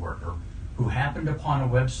social worker, who happened upon a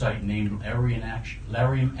website named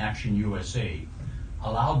Lariam Action USA,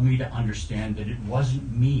 allowed me to understand that it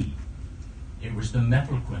wasn't me. It was the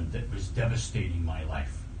MEFLOQUINE that was devastating my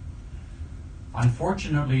life.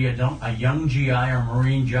 Unfortunately, a young GI or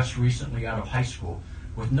Marine just recently out of high school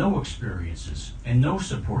with no experiences and no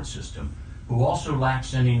support system, who also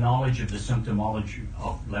lacks any knowledge of the symptomology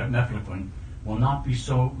of MEFLOQUINE, will not be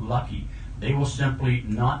so lucky. They will simply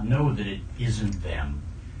not know that it isn't them,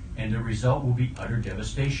 and the result will be utter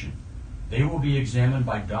devastation. They will be examined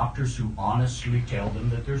by doctors who honestly tell them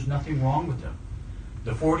that there's nothing wrong with them.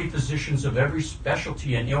 The 40 physicians of every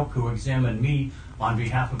specialty and ilk who examined me on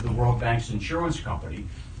behalf of the World Bank's insurance company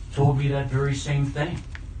told me that very same thing.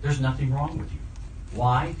 There's nothing wrong with you.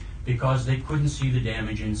 Why? Because they couldn't see the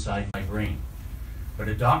damage inside my brain. But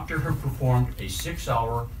a doctor who performed a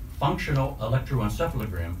 6-hour functional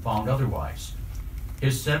electroencephalogram found otherwise.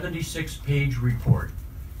 His 76-page report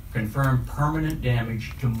confirmed permanent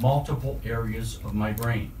damage to multiple areas of my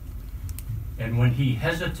brain. And when he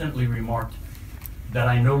hesitantly remarked that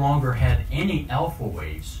I no longer had any alpha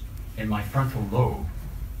waves in my frontal lobe,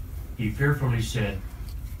 he fearfully said,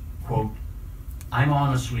 quote, I'm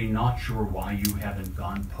honestly not sure why you haven't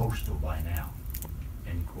gone postal by now,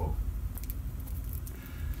 end quote.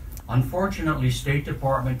 Unfortunately, State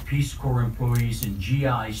Department, Peace Corps employees, and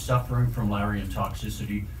GIs suffering from Lariam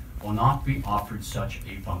toxicity will not be offered such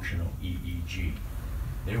a functional EEG.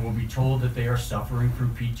 They will be told that they are suffering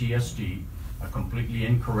from PTSD, a completely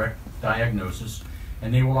incorrect diagnosis,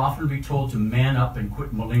 and they will often be told to man up and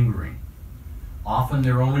quit malingering. Often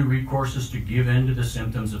their only recourse is to give in to the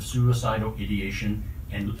symptoms of suicidal ideation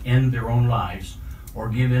and end their own lives, or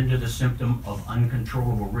give in to the symptom of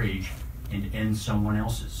uncontrollable rage and end someone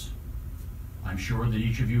else's. I'm sure that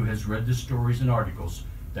each of you has read the stories and articles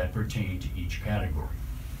that pertain to each category.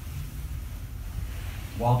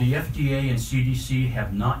 While the FDA and CDC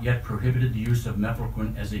have not yet prohibited the use of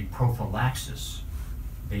MEFLOQUINE as a prophylaxis,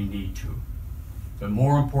 they need to. But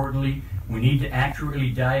more importantly, we need to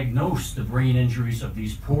accurately diagnose the brain injuries of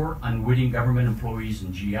these poor, unwitting government employees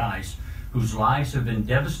and GIs whose lives have been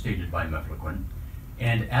devastated by MEFLOQUINE,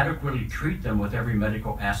 and adequately treat them with every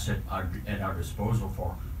medical asset at our disposal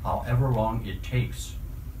for however long it takes.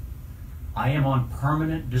 I am on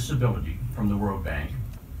permanent disability from the World Bank,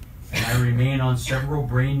 and I remain on several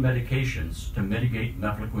brain medications to mitigate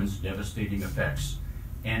MEFLOQUINE's devastating effects,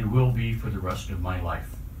 and will be for the rest of my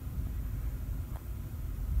life.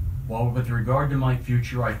 While with regard to my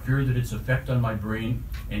future, I fear that its effect on my brain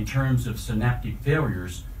in terms of synaptic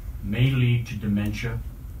failures may lead to dementia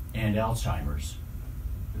and Alzheimer's.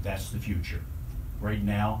 But that's the future. Right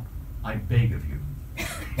now, I beg of you,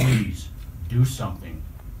 please do something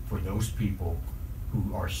for those people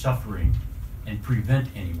who are suffering and prevent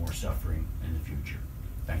any more suffering in the future.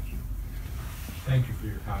 Thank you. Thank you for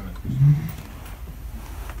your comment.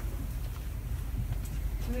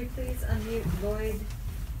 Can we please unmute Lloyd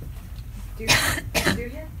Duhan?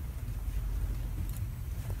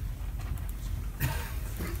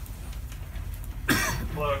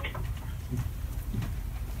 Hello.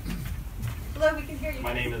 Hello, we can hear you.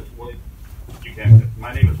 My name is Lloyd. You can.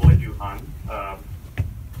 My name is Lloyd Duhan.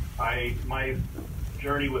 My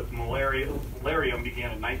journey with malaria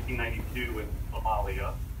began in 1992 in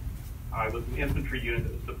Somalia. I was an infantry unit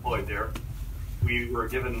that was deployed there. We were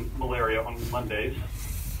given malaria on Mondays,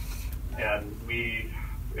 and we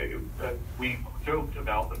joked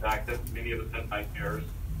about the fact that many of us had nightmares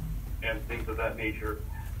and things of that nature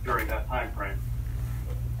during that time frame.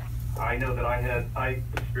 I know that I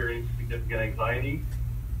experienced significant anxiety,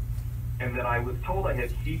 and that I was told I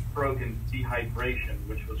had heat stroke and dehydration,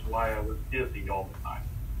 which was why I was dizzy all the time.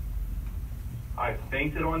 I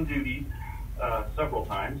fainted on duty several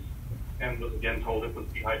times, and was again told it was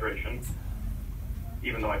dehydration,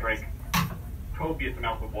 even though I drank copious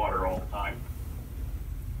amounts of water all the time.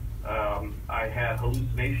 I had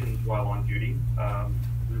hallucinations while on duty.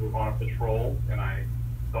 We were on a patrol, and I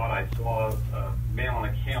thought I saw a man on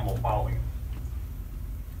a camel following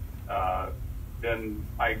us. Then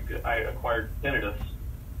I acquired tinnitus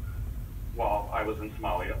while I was in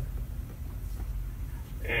Somalia.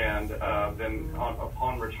 And then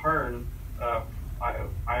upon return, I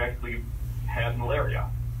actually had malaria.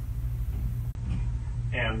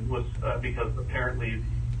 And was because apparently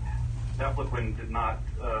MEFLOQUINE did not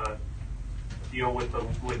deal with the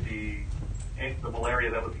malaria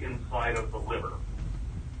that was inside of the liver.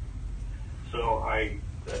 So I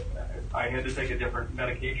had to take a different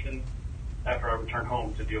medication after I returned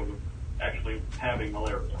home to deal with actually having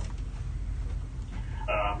malaria.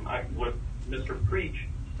 What Mr. Preach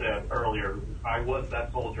said earlier, I was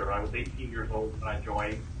that soldier. I was 18 years old when I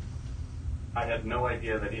joined. I had no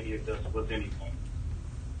idea that any of this was anything.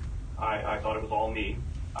 I thought it was all me.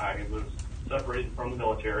 I was separated from the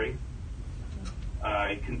military.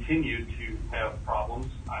 I continued to have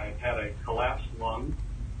problems. I had a collapsed lung.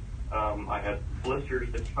 I had blisters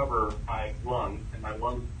that cover my lungs, and my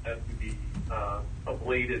lungs had to be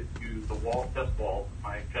ablated to the chest wall of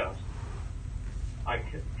my chest. I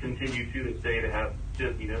continue to this day to have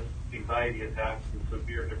dizziness, anxiety attacks, and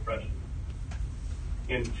severe depression.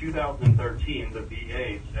 In 2013, the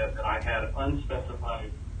VA said that I had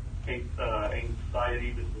unspecified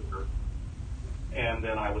anxiety disorder, and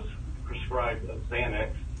then I was prescribed a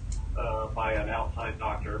Xanax by an outside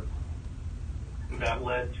doctor. That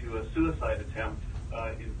led to a suicide attempt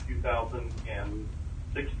in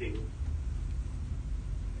 2016.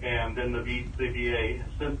 And then the VA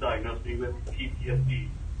has since diagnosed me with PTSD,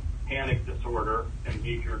 panic disorder, and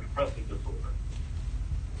major depressive disorder.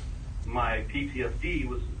 My PTSD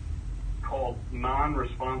was called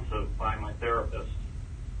non-responsive by my therapist.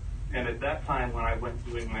 And at that time, when I went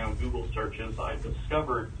doing my own Google searches, I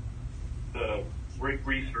discovered the great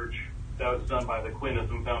research that was done by the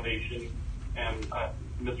Quinism Foundation and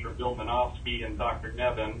Mr. Bill Manovsky and Dr.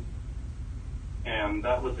 Nevin, and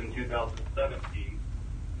that was in 2017.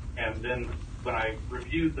 And then when I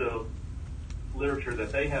reviewed the literature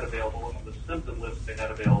that they had available and the symptom list they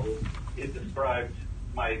had available, it described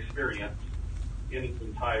my experience in its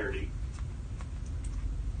entirety.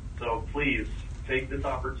 So please take this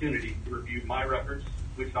opportunity to review my records,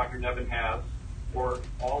 which Dr. Nevin has, or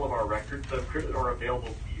all of our records that are available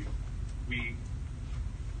to you.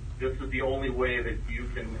 This is the only way that you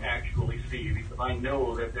can actually see, because I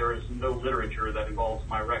know that there is no literature that involves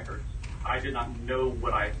my records. I did not know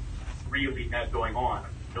what I really had going on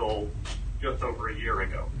until just over a year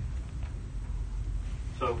ago.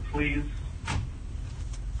 So please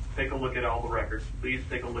take a look at all the records. Please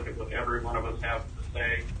take a look at what every one of us has to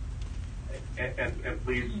say, and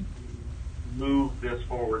please move this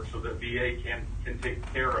forward so that VA can take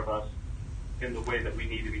care of us in the way that we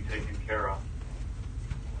need to be taken care of.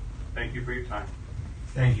 Thank you for your time.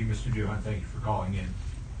 Thank you, Mr. Duhan. Thank you for calling in.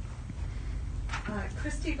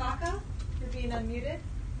 Christy Vaca, you're being unmuted.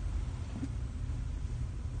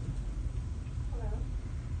 Hello.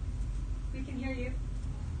 We can hear you.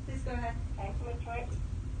 Please go ahead. Okay, I'm going to try it.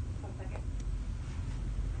 1 second.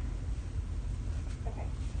 Okay.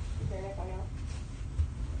 Is there anything else?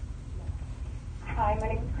 No. Hi, my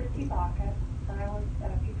name is Christy Baca. I was a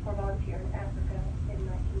Peace Corps volunteer in Africa in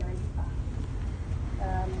 1995.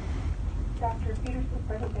 Dr. Peterson's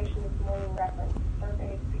presentation this morning referenced a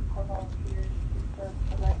survey of Peace Corps volunteers who served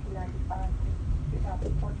from 1995 to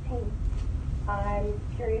 2014. I'm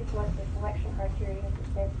curious what the selection criteria has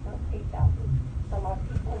been for 8,000 some odd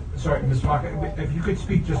people. Sorry, Ms. Baca, if you could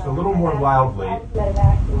speak just a little more loudly. I was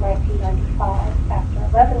medevac in 1995 after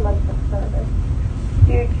 11 months of service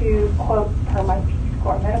due to, quote, per my Peace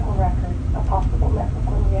Corps medical records, a possible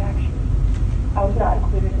MEFLOQUINE reaction. I was not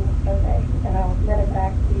included in the survey, and I was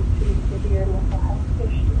medevac due to severe mental health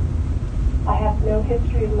issues. I have no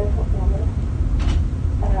history of mental illness.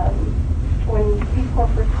 When Peace Corps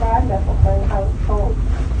prescribed MEFLOQUINE, I was told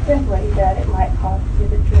simply that it might cause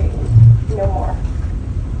vivid dreams, no more.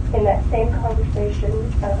 In that same conversation,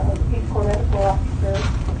 the Peace Corps medical officer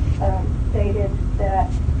stated that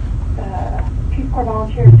Peace Corps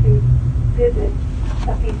volunteers who visit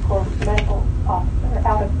a Peace Corps medical officer,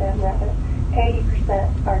 out of them rather,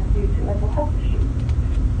 80% are due to mental health issues.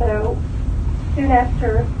 So soon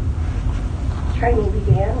after training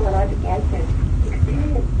began, when I began to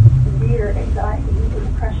experience severe anxiety and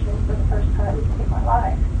depression for the first time in my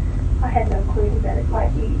life, I had no clue that it might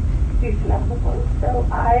be due to MEFLOQUINE. So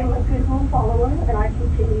I'm a good rule follower, and I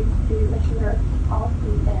continue to adhere to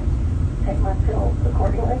policy and take my pills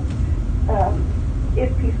accordingly.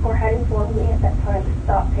 If Peace Corps had informed me at that time to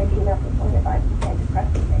stop taking MEFLOQUINE if I began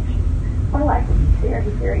depressive issues, my life would be very,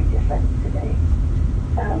 very different today.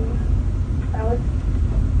 I was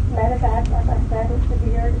medevac, as I said, with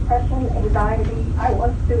severe depression, anxiety. I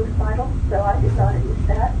was suicidal, so I did not admit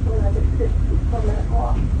that when I visited the Peace Corps medical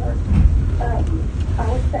officer. I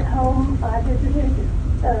was sent home. I visited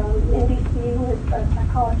in D.C. with a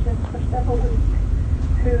psychologist for several weeks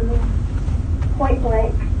who point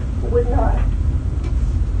blank would not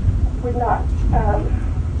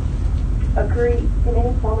agree in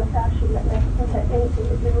any form or fashion that MEFLOQUINE had anything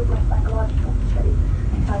to do with my psychological state.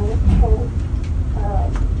 I was told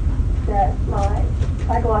that my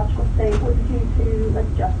psychological state was due to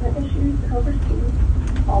adjustment issues overseas,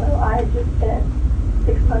 although I had just spent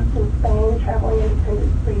 6 months in Spain traveling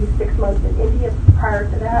independently, 6 months in India prior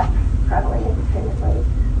to that, traveling independently.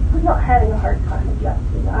 I was not having a hard time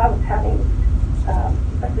adjusting. I was having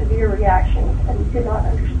a severe reaction and did not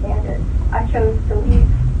understand it. I chose to leave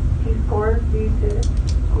Peace Corps due to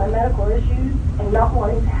my medical issues and not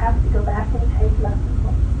wanting to have to go back and take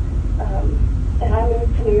MEFLOQUINE. And I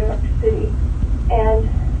moved to New York City. And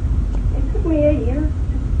it took me a year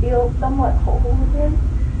to feel somewhat whole again.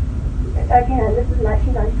 Again, this is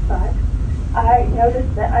 1995. I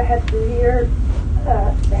noticed that I had severe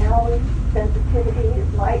sound sensitivity,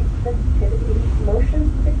 light sensitivity,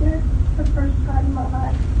 motion sickness for the first time in my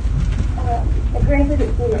life. And granted,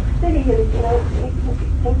 it's New York City, and it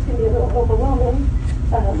seems to be a little overwhelming.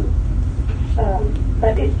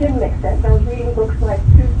 But it didn't make sense. I was reading books like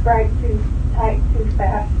Too Bright, Too Tight, Too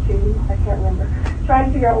Fast, I can't remember, trying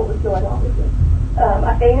to figure out what was going on with me.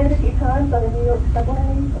 I fainted a few times on the New York subway.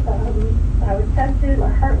 I was tested, my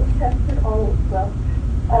heart was tested, all was well.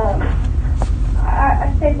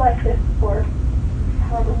 I stayed like this for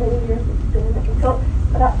however many years it's been, until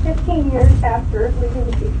about 15 years after leaving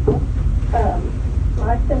the Peace Corps.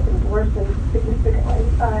 My symptoms worsened significantly.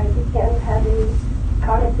 I began having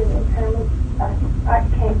cognitive impairments. I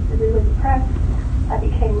became severely depressed. I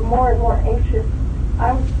became more and more anxious.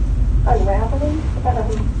 I was unraveling,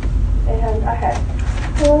 and I had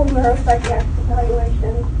full neuropsychiatric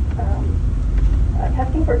evaluation,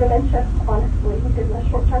 testing for dementia, honestly, because my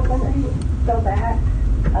short-term memory was so bad.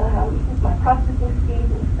 My processing speed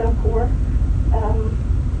was so poor.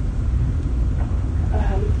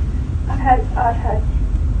 I've had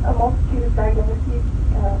a multitude of diagnoses.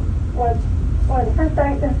 One of the first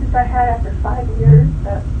diagnoses I had after 5 years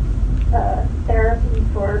of therapy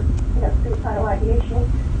for suicidal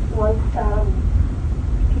ideation was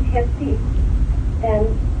PTSD. And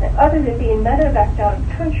other than being medevaced out of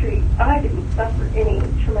the country, I didn't suffer any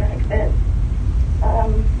traumatic events.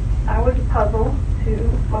 I was a puzzle to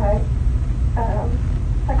my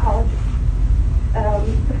psychologist.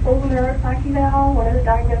 The full neuropsych eval, one of the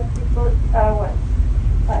diagnoses was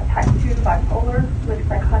type 2 bipolar with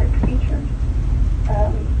psychotic features.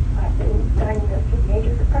 I've been diagnosed with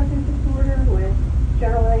major depressive disorder, with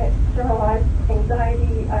generalized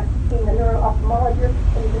anxiety. I've seen a neuro-ophthalmologist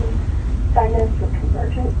and been diagnosed with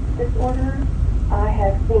convergent disorder. I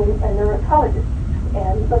have seen a neurologist,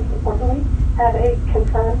 and most importantly, have a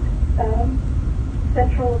confirmed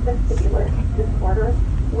central vestibular disorder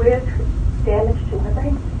with damage to my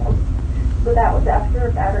brain system. So that was after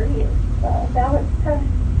a battery of balance tests.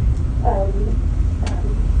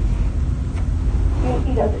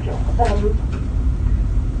 You know the drill.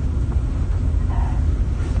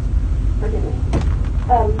 Forgive me.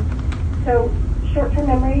 So short-term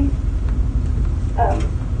memory,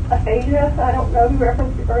 aphasia, I don't know, you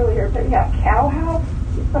referenced it earlier, but yeah, cow house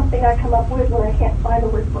is something I come up with when I can't find the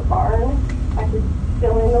word for barn. I just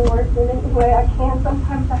fill in the words in any way I can.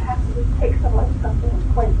 Sometimes I have to just take someone's something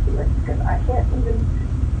and point to it because I can't even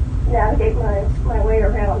navigate my way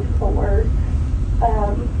around the word.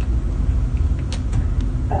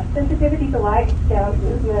 Sensitivity to light, sound,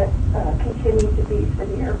 movement continue to be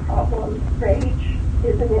severe problems. Rage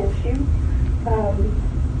is an issue.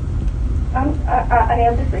 I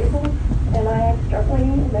am disabled and I am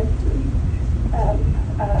struggling immensely.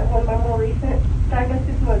 One of my more recent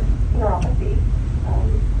diagnoses was neuropathy.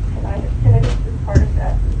 Tinnitus is part of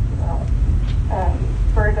that as well.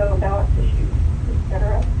 Vertigo, balance issues,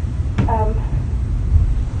 etc.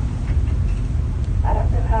 I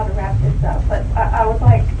don't know how to wrap this up, but I would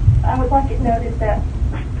like it noted that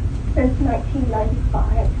since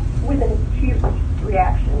 1995, with an acute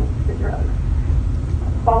reaction to drugs,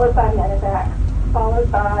 followed by medevac,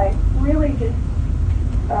 followed by really just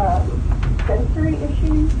sensory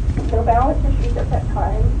issues, no balance issues at that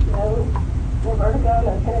time, no vertigo,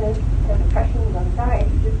 no tinnitus, no depression, no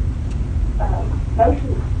anxiety, just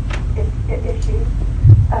motion issues.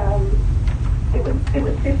 It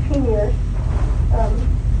was 15 years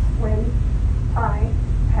when I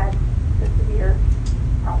had the severe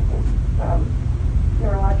problems,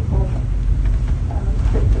 neurological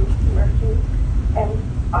symptoms emerging, and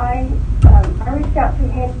I reached out to a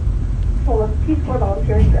handful of Peace Corps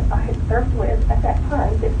volunteers that I had served with at that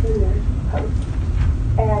time, 15 years post,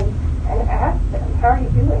 and asked them, how are you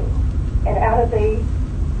doing? And out of a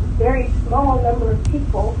very small number of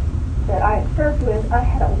people that I had served with, I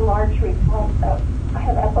had a large response of, I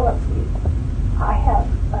have epilepsy. I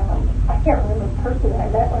can't remember the person that I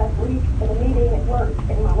met last week in a meeting at work,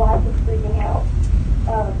 and my wife was freaking out.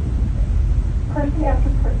 Person after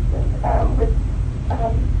person with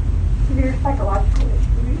severe psychological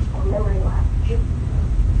issues or memory lapses.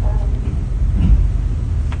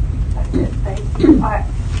 That's it. Thank you.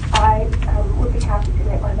 I would be happy to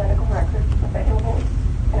make my medical records available,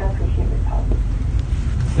 and I appreciate your time.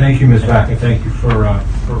 Thank you, Ms. Vaca. Thank you for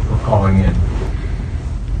calling in.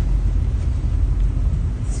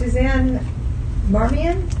 Suzanne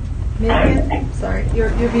Marmion? Sorry, you're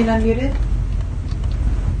being unmuted.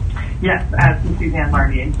 Yes, this is Suzanne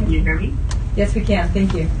Marmion. Can you hear me? Yes, we can.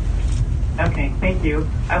 Thank you. Okay, thank you.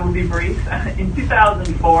 I will be brief. In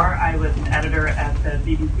 2004, I was an editor at the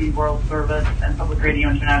BBC World Service and Public Radio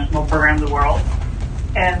International for Around the World.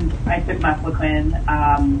 And I took MEFLOQUINE,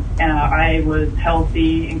 and I was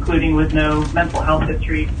healthy, including with no mental health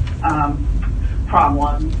history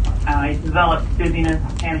problems. I developed dizziness,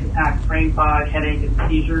 panic attacks, brain fog, headache, and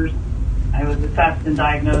seizures. I was assessed and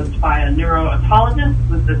diagnosed by a neuro-otologist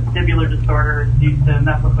with vestibular disorder due to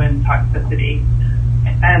MEFLOQUINE toxicity.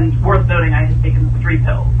 And worth noting, I had taken 3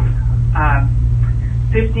 pills.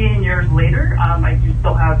 15 years later, I do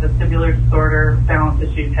still have vestibular disorder, balance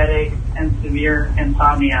issues, headaches, and severe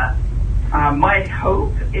insomnia. My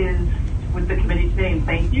hope is with the committee today, and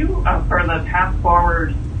thank you for the path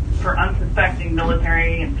forward for unsuspecting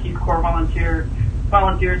military and Peace Corps volunteers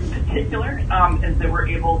in particular, is that we're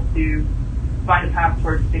able to find a path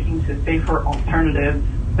towards sticking to safer alternatives.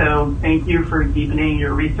 So thank you for deepening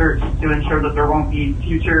your research to ensure that there won't be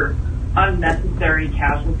future unnecessary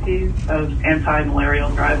casualties of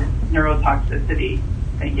antimalarial drug neurotoxicity.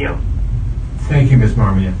 Thank you. Thank you, Ms.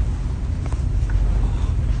 Marmion.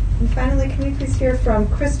 And finally, can we please hear from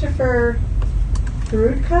Christopher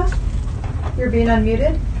Thrudka? You're being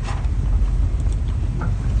unmuted.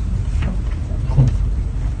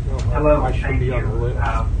 Hello, thank you.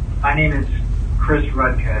 My name is Chris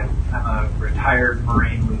Rudka. I'm a retired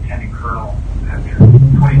Marine Lieutenant Colonel after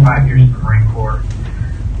 25 years in the Marine Corps.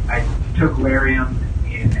 I took Lariam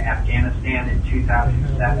in Afghanistan in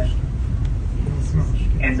 2007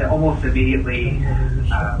 and almost immediately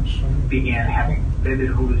began having vivid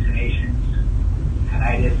hallucinations,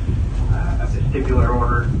 tinnitus, a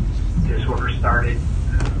vestibular disorder started,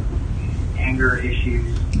 anger issues,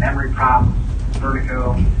 memory problems,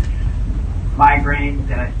 vertigo, migraines,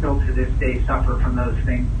 and I still to this day suffer from those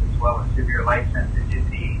things, as well as severe light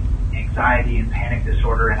sensitivity, anxiety, and panic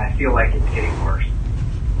disorder, and I feel like it's getting worse.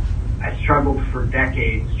 I struggled for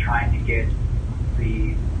decades trying to get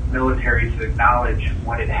the military to acknowledge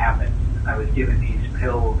what had happened. I was given these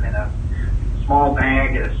pills in a small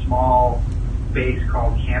bag at a small base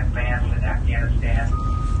called Camp Vance in Afghanistan.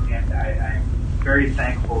 And I'm very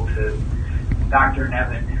thankful to Dr.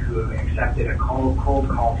 Nevin, who accepted a cold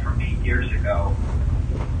call from me years ago,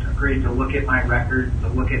 agreed to look at my records, to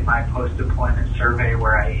look at my post-deployment survey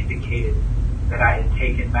where I indicated that I had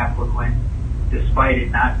taken MEFLOQUINE despite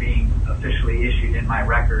it not being officially issued in my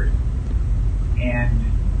record. And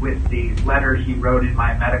with the letter he wrote in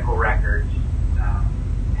my medical records,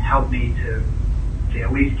 helped me to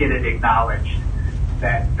at least get it acknowledged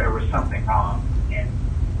that there was something wrong. And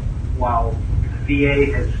while the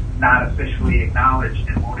VA has not officially acknowledged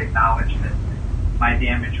and won't acknowledge that my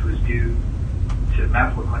damage was due to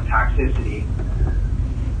MEFLOQUINE toxicity,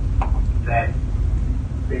 that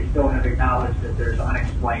they still have acknowledged that there's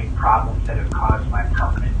unexplained problems that have caused my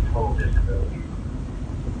permanent total disability.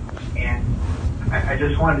 And I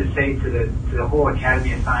just wanted to say to the whole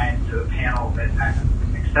Academy of Science, to the panel, that I'm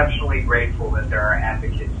exceptionally grateful that there are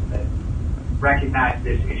advocates that recognize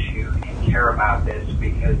this issue and care about this,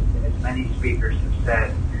 because as many speakers have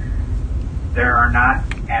said, there are not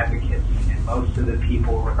advocates, and most of the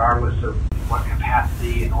people, regardless of what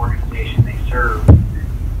capacity and organization they serve,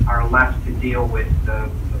 are left to deal with the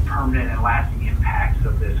permanent and lasting impacts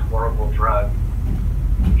of this horrible drug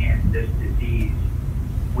and this disease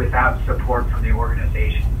without support from the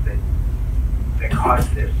organizations that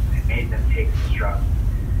caused this and made them take this drug.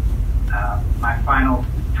 My final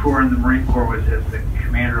tour in the Marine Corps was as the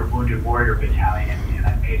commander of Wounded Warrior Battalion, and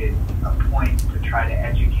I made it a point to try to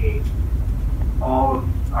educate all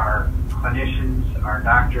of our clinicians, our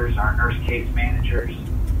doctors, our nurse case managers,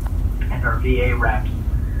 and our VA reps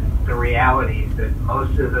the reality that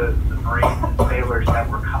most of the Marines and sailors that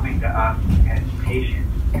were coming to us as patients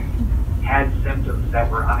had symptoms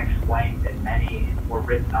that were unexplained, and many were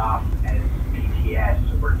written off as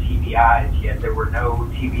PTSD or TBIs, yet there were no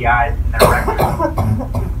TBIs in their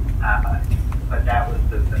records. But that was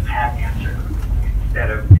the pat answer.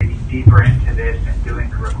 Instead of digging deeper into this and doing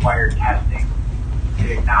the required testing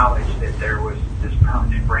to acknowledge that there was this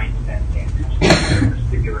permanent brain stem damage, that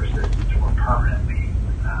the vestibular systems were permanently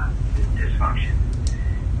dysfunction.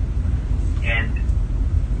 And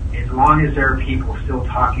as long as there are people still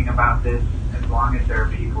talking about this, as long as there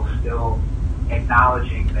are people still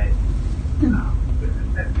acknowledging that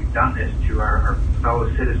that we've done this to our fellow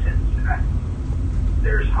citizens,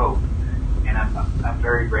 there's hope. And I'm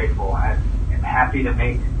very grateful. I am happy to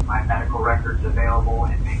make my medical records available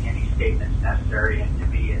and make any statements necessary, and to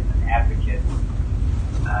be an advocate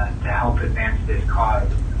to help advance this cause.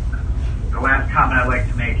 The last comment I'd like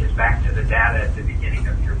to make is back to the data at the beginning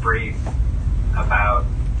of your brief about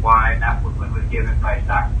why MEFLOQUINE was given by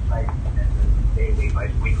doxycycline as a daily,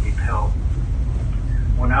 weekly pill.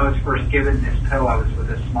 When I was first given this pill, I was with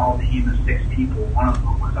a small team of 6 people. One of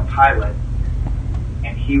them was a pilot,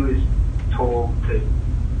 and he was told to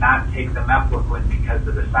not take the MEFLOQUINE because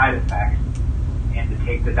of the side effects and to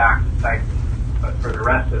take the doxycycline. But for the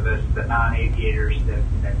rest of us, the non-aviators that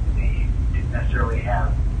they didn't necessarily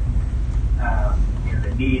have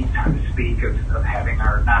the need, so to speak, of not having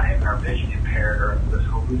our vision impaired or those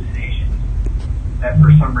hallucinations, that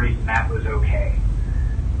for some reason that was okay.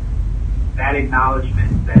 That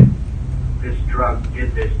acknowledgement that this drug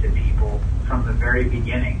did this to people from the very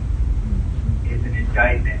beginning is an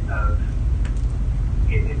indictment of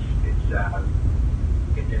its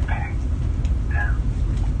impact.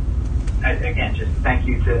 Again, just thank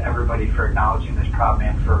you to everybody for acknowledging this problem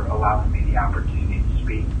and for allowing me the opportunity to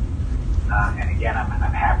speak. And again, I'm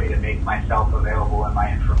happy to make myself available and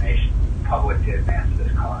my information public to advance this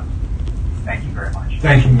cause. Thank you very much.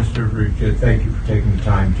 Thank you, Mr. Vrich. Thank you for taking the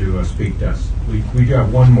time to speak to us. We do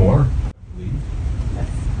have one more.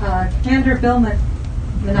 Commander Bill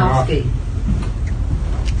Manowski.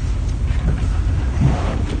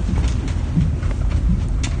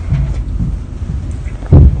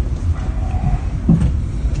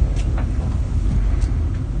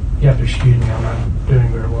 You have to excuse me, I'm not doing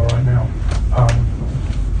very well right now.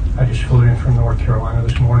 I just flew in from North Carolina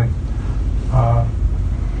this morning.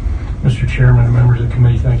 Mr. Chairman and members of the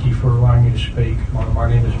committee, thank you for allowing me to speak. My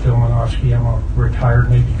name is Bill Manowski. I'm a retired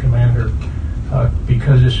Navy commander.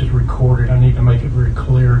 Because this is recorded, I need to make it very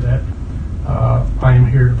clear that I am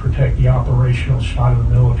here to protect the operational side of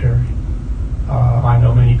the military. I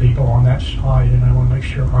know many people on that side, and I want to make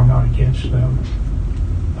sure I'm not against them.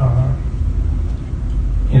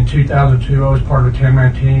 In 2002, I was part of a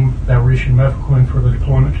 10-man team that were issuing MEFLOQUINE for the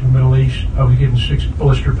deployment to the Middle East. I was given 6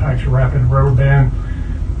 blister packs of rapid rubber band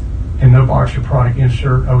and no boxer product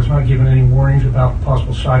insert. I was not given any warnings about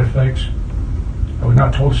possible side effects. I was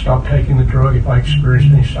not told to stop taking the drug if I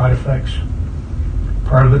experienced any side effects.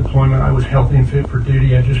 Prior to the deployment, I was healthy and fit for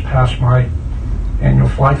duty. I just passed my annual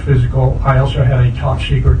flight physical. I also had a top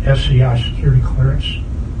secret SCI security clearance.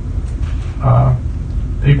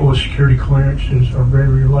 People with security clearances are very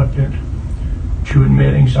reluctant to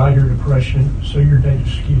admit anxiety or depression, so your data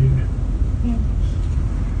is skewed.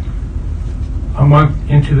 A month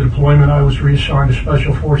into the deployment, I was reassigned to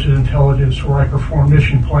Special Forces Intelligence, where I performed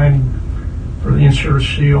mission planning for the in-service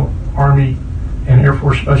SEAL, Army, and Air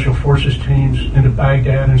Force Special Forces teams into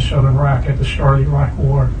Baghdad and southern Iraq at the start of the Iraq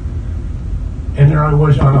War. And there I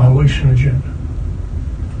was on a hallucinogen.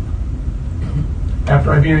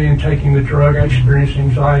 After I began taking the drug, I experienced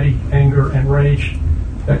anxiety, anger, and rage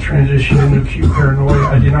that transitioned into acute paranoia.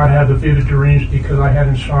 I did not have the vivid dreams because I had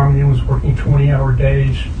insomnia and was working 20-hour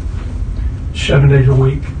days, 7 days a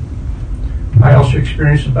week. I also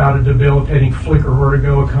experienced about a debilitating flicker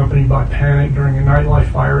vertigo accompanied by panic during a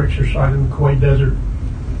nightlife fire exercise in the Kuwait Desert.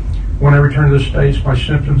 When I returned to the States, my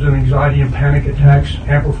symptoms of anxiety and panic attacks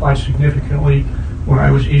amplified significantly when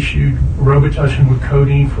I was issued Robitussin with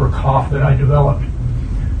codeine for a cough that I developed.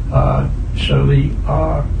 So the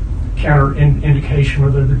counter-indication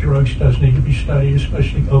whether the drugs does need to be studied,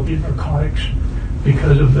 especially opiate narcotics,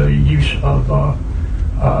 because of the use of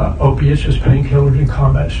opiates as painkillers in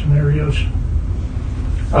combat scenarios.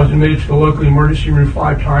 I was admitted to the local emergency room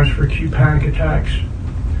 5 times for acute panic attacks.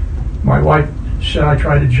 My wife said I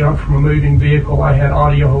tried to jump from a moving vehicle. I had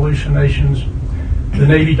audio hallucinations. The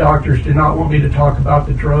Navy doctors did not want me to talk about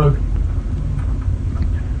the drug.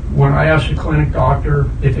 When I asked the clinic doctor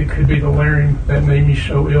if it could be the Lariam that made me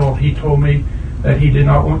so ill, he told me that he did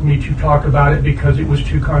not want me to talk about it because it was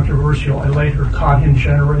too controversial. I later caught him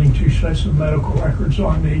generating 2 sets of medical records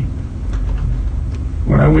on me.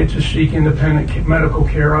 When I went to seek independent medical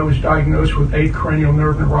care, I was diagnosed with 8th cranial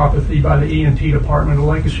nerve neuropathy by the ENT department of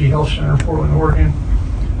Legacy Health Center in Portland, Oregon.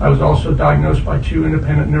 I was also diagnosed by 2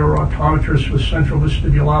 independent neurooptometrists with central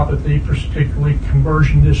vestibulopathy, particularly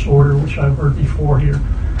conversion disorder, which I've heard before here.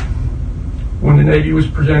 When the Navy was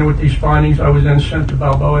presented with these findings, I was then sent to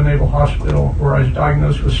Balboa Naval Hospital, where I was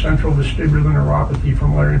diagnosed with central vestibular neuropathy from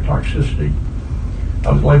malaria toxicity. I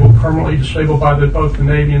was labeled permanently disabled by both the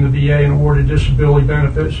Navy and the VA and awarded disability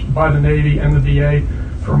benefits by the Navy and the VA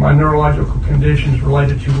for my neurological conditions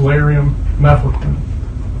related to Lariam MEFLOQUINE.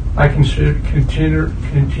 I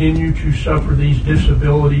continue to suffer these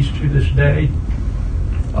disabilities to this day.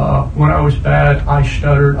 When I was bad, I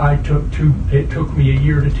stuttered. It took me a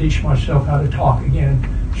year to teach myself how to talk again,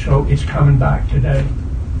 so it's coming back today.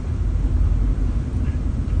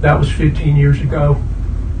 That was 15 years ago.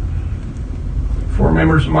 4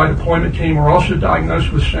 members of my deployment team were also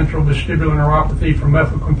diagnosed with central vestibular neuropathy from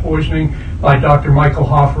MEFLOQUINE poisoning by Dr. Michael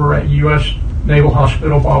Hoffer at U.S. Naval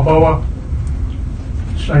Hospital Balboa,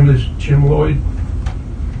 same as Jim Lloyd.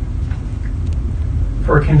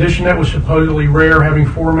 For a condition that was supposedly rare, having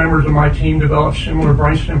 4 members of my team develop similar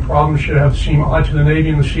brainstem problems should have seemed odd to the Navy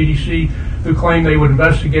and the CDC, who claimed they would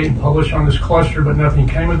investigate and publish on this cluster, but nothing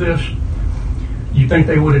came of this. You'd think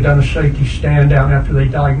they would have done a safety stand down after they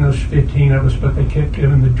diagnosed 15 of us, but they kept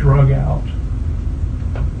giving the drug out.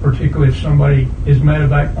 Particularly if somebody is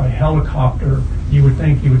medevac by helicopter, you would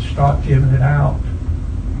think you would stop giving it out.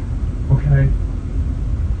 Okay?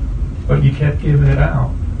 But you kept giving it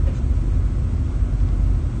out.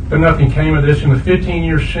 But nothing came of this. In the 15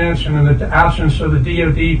 years since, and in the absence of the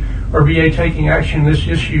DoD or VA taking action in this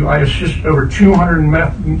issue, I assisted over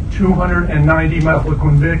 290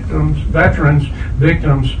 MEFLOQUINE veterans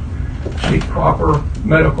seek proper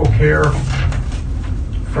medical care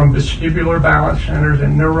from vestibular balance centers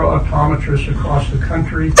and neurooptometrists across the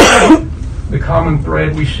country. The common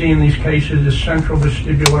thread we see in these cases is central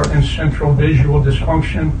vestibular and central visual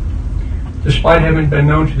dysfunction. Despite having been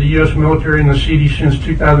known to the U.S. military and the CD since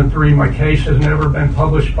 2003, my case has never been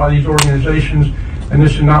published by these organizations, and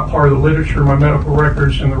this is not part of the literature. My medical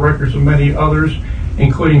records and the records of many others,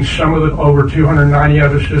 including some of the over 290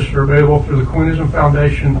 other assists, are available through the Quinism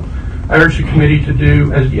Foundation. I urge the committee to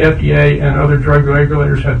do as the FDA and other drug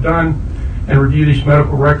regulators have done and review these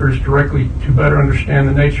medical records directly to better understand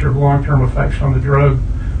the nature of long-term effects on the drug.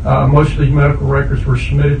 Most of these medical records were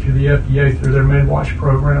submitted to the FDA through their MedWatch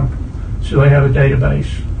program, so they have a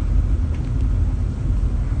database.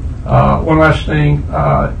 One last thing,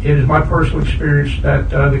 it is my personal experience that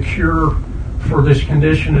the cure for this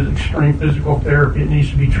condition is extreme physical therapy. It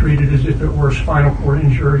needs to be treated as if it were a spinal cord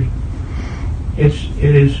injury. It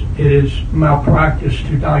is malpractice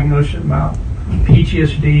to diagnose it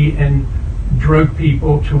PTSD and drug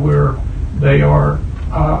people to where they are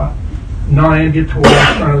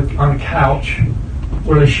non-ambulatory on a couch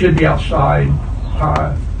where they should be outside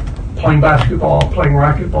playing basketball, playing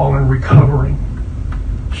racquetball, and recovering.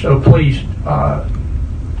 So please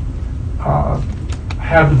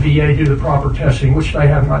have the VA do the proper testing, which they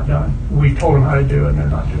have not done. We told them how to do it, and they're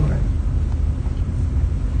not doing it.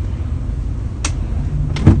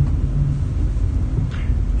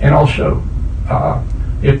 And also,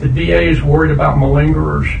 if the DA is worried about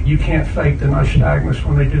malingerers, you can't fake the nystagmus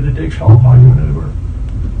when they do the Diggs-Hall maneuver.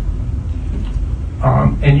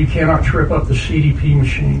 And you cannot trip up the CDP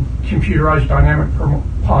machine, computerized dynamic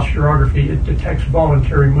posturography. It detects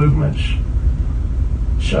voluntary movements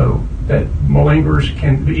so that malingerers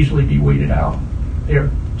can easily be weeded out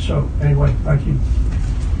there. So anyway, thank you.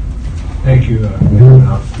 Thank you,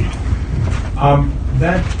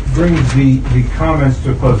 that brings the comments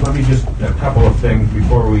to a close. Let me just, a couple of things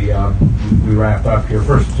before we wrap up here.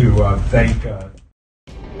 First, to thank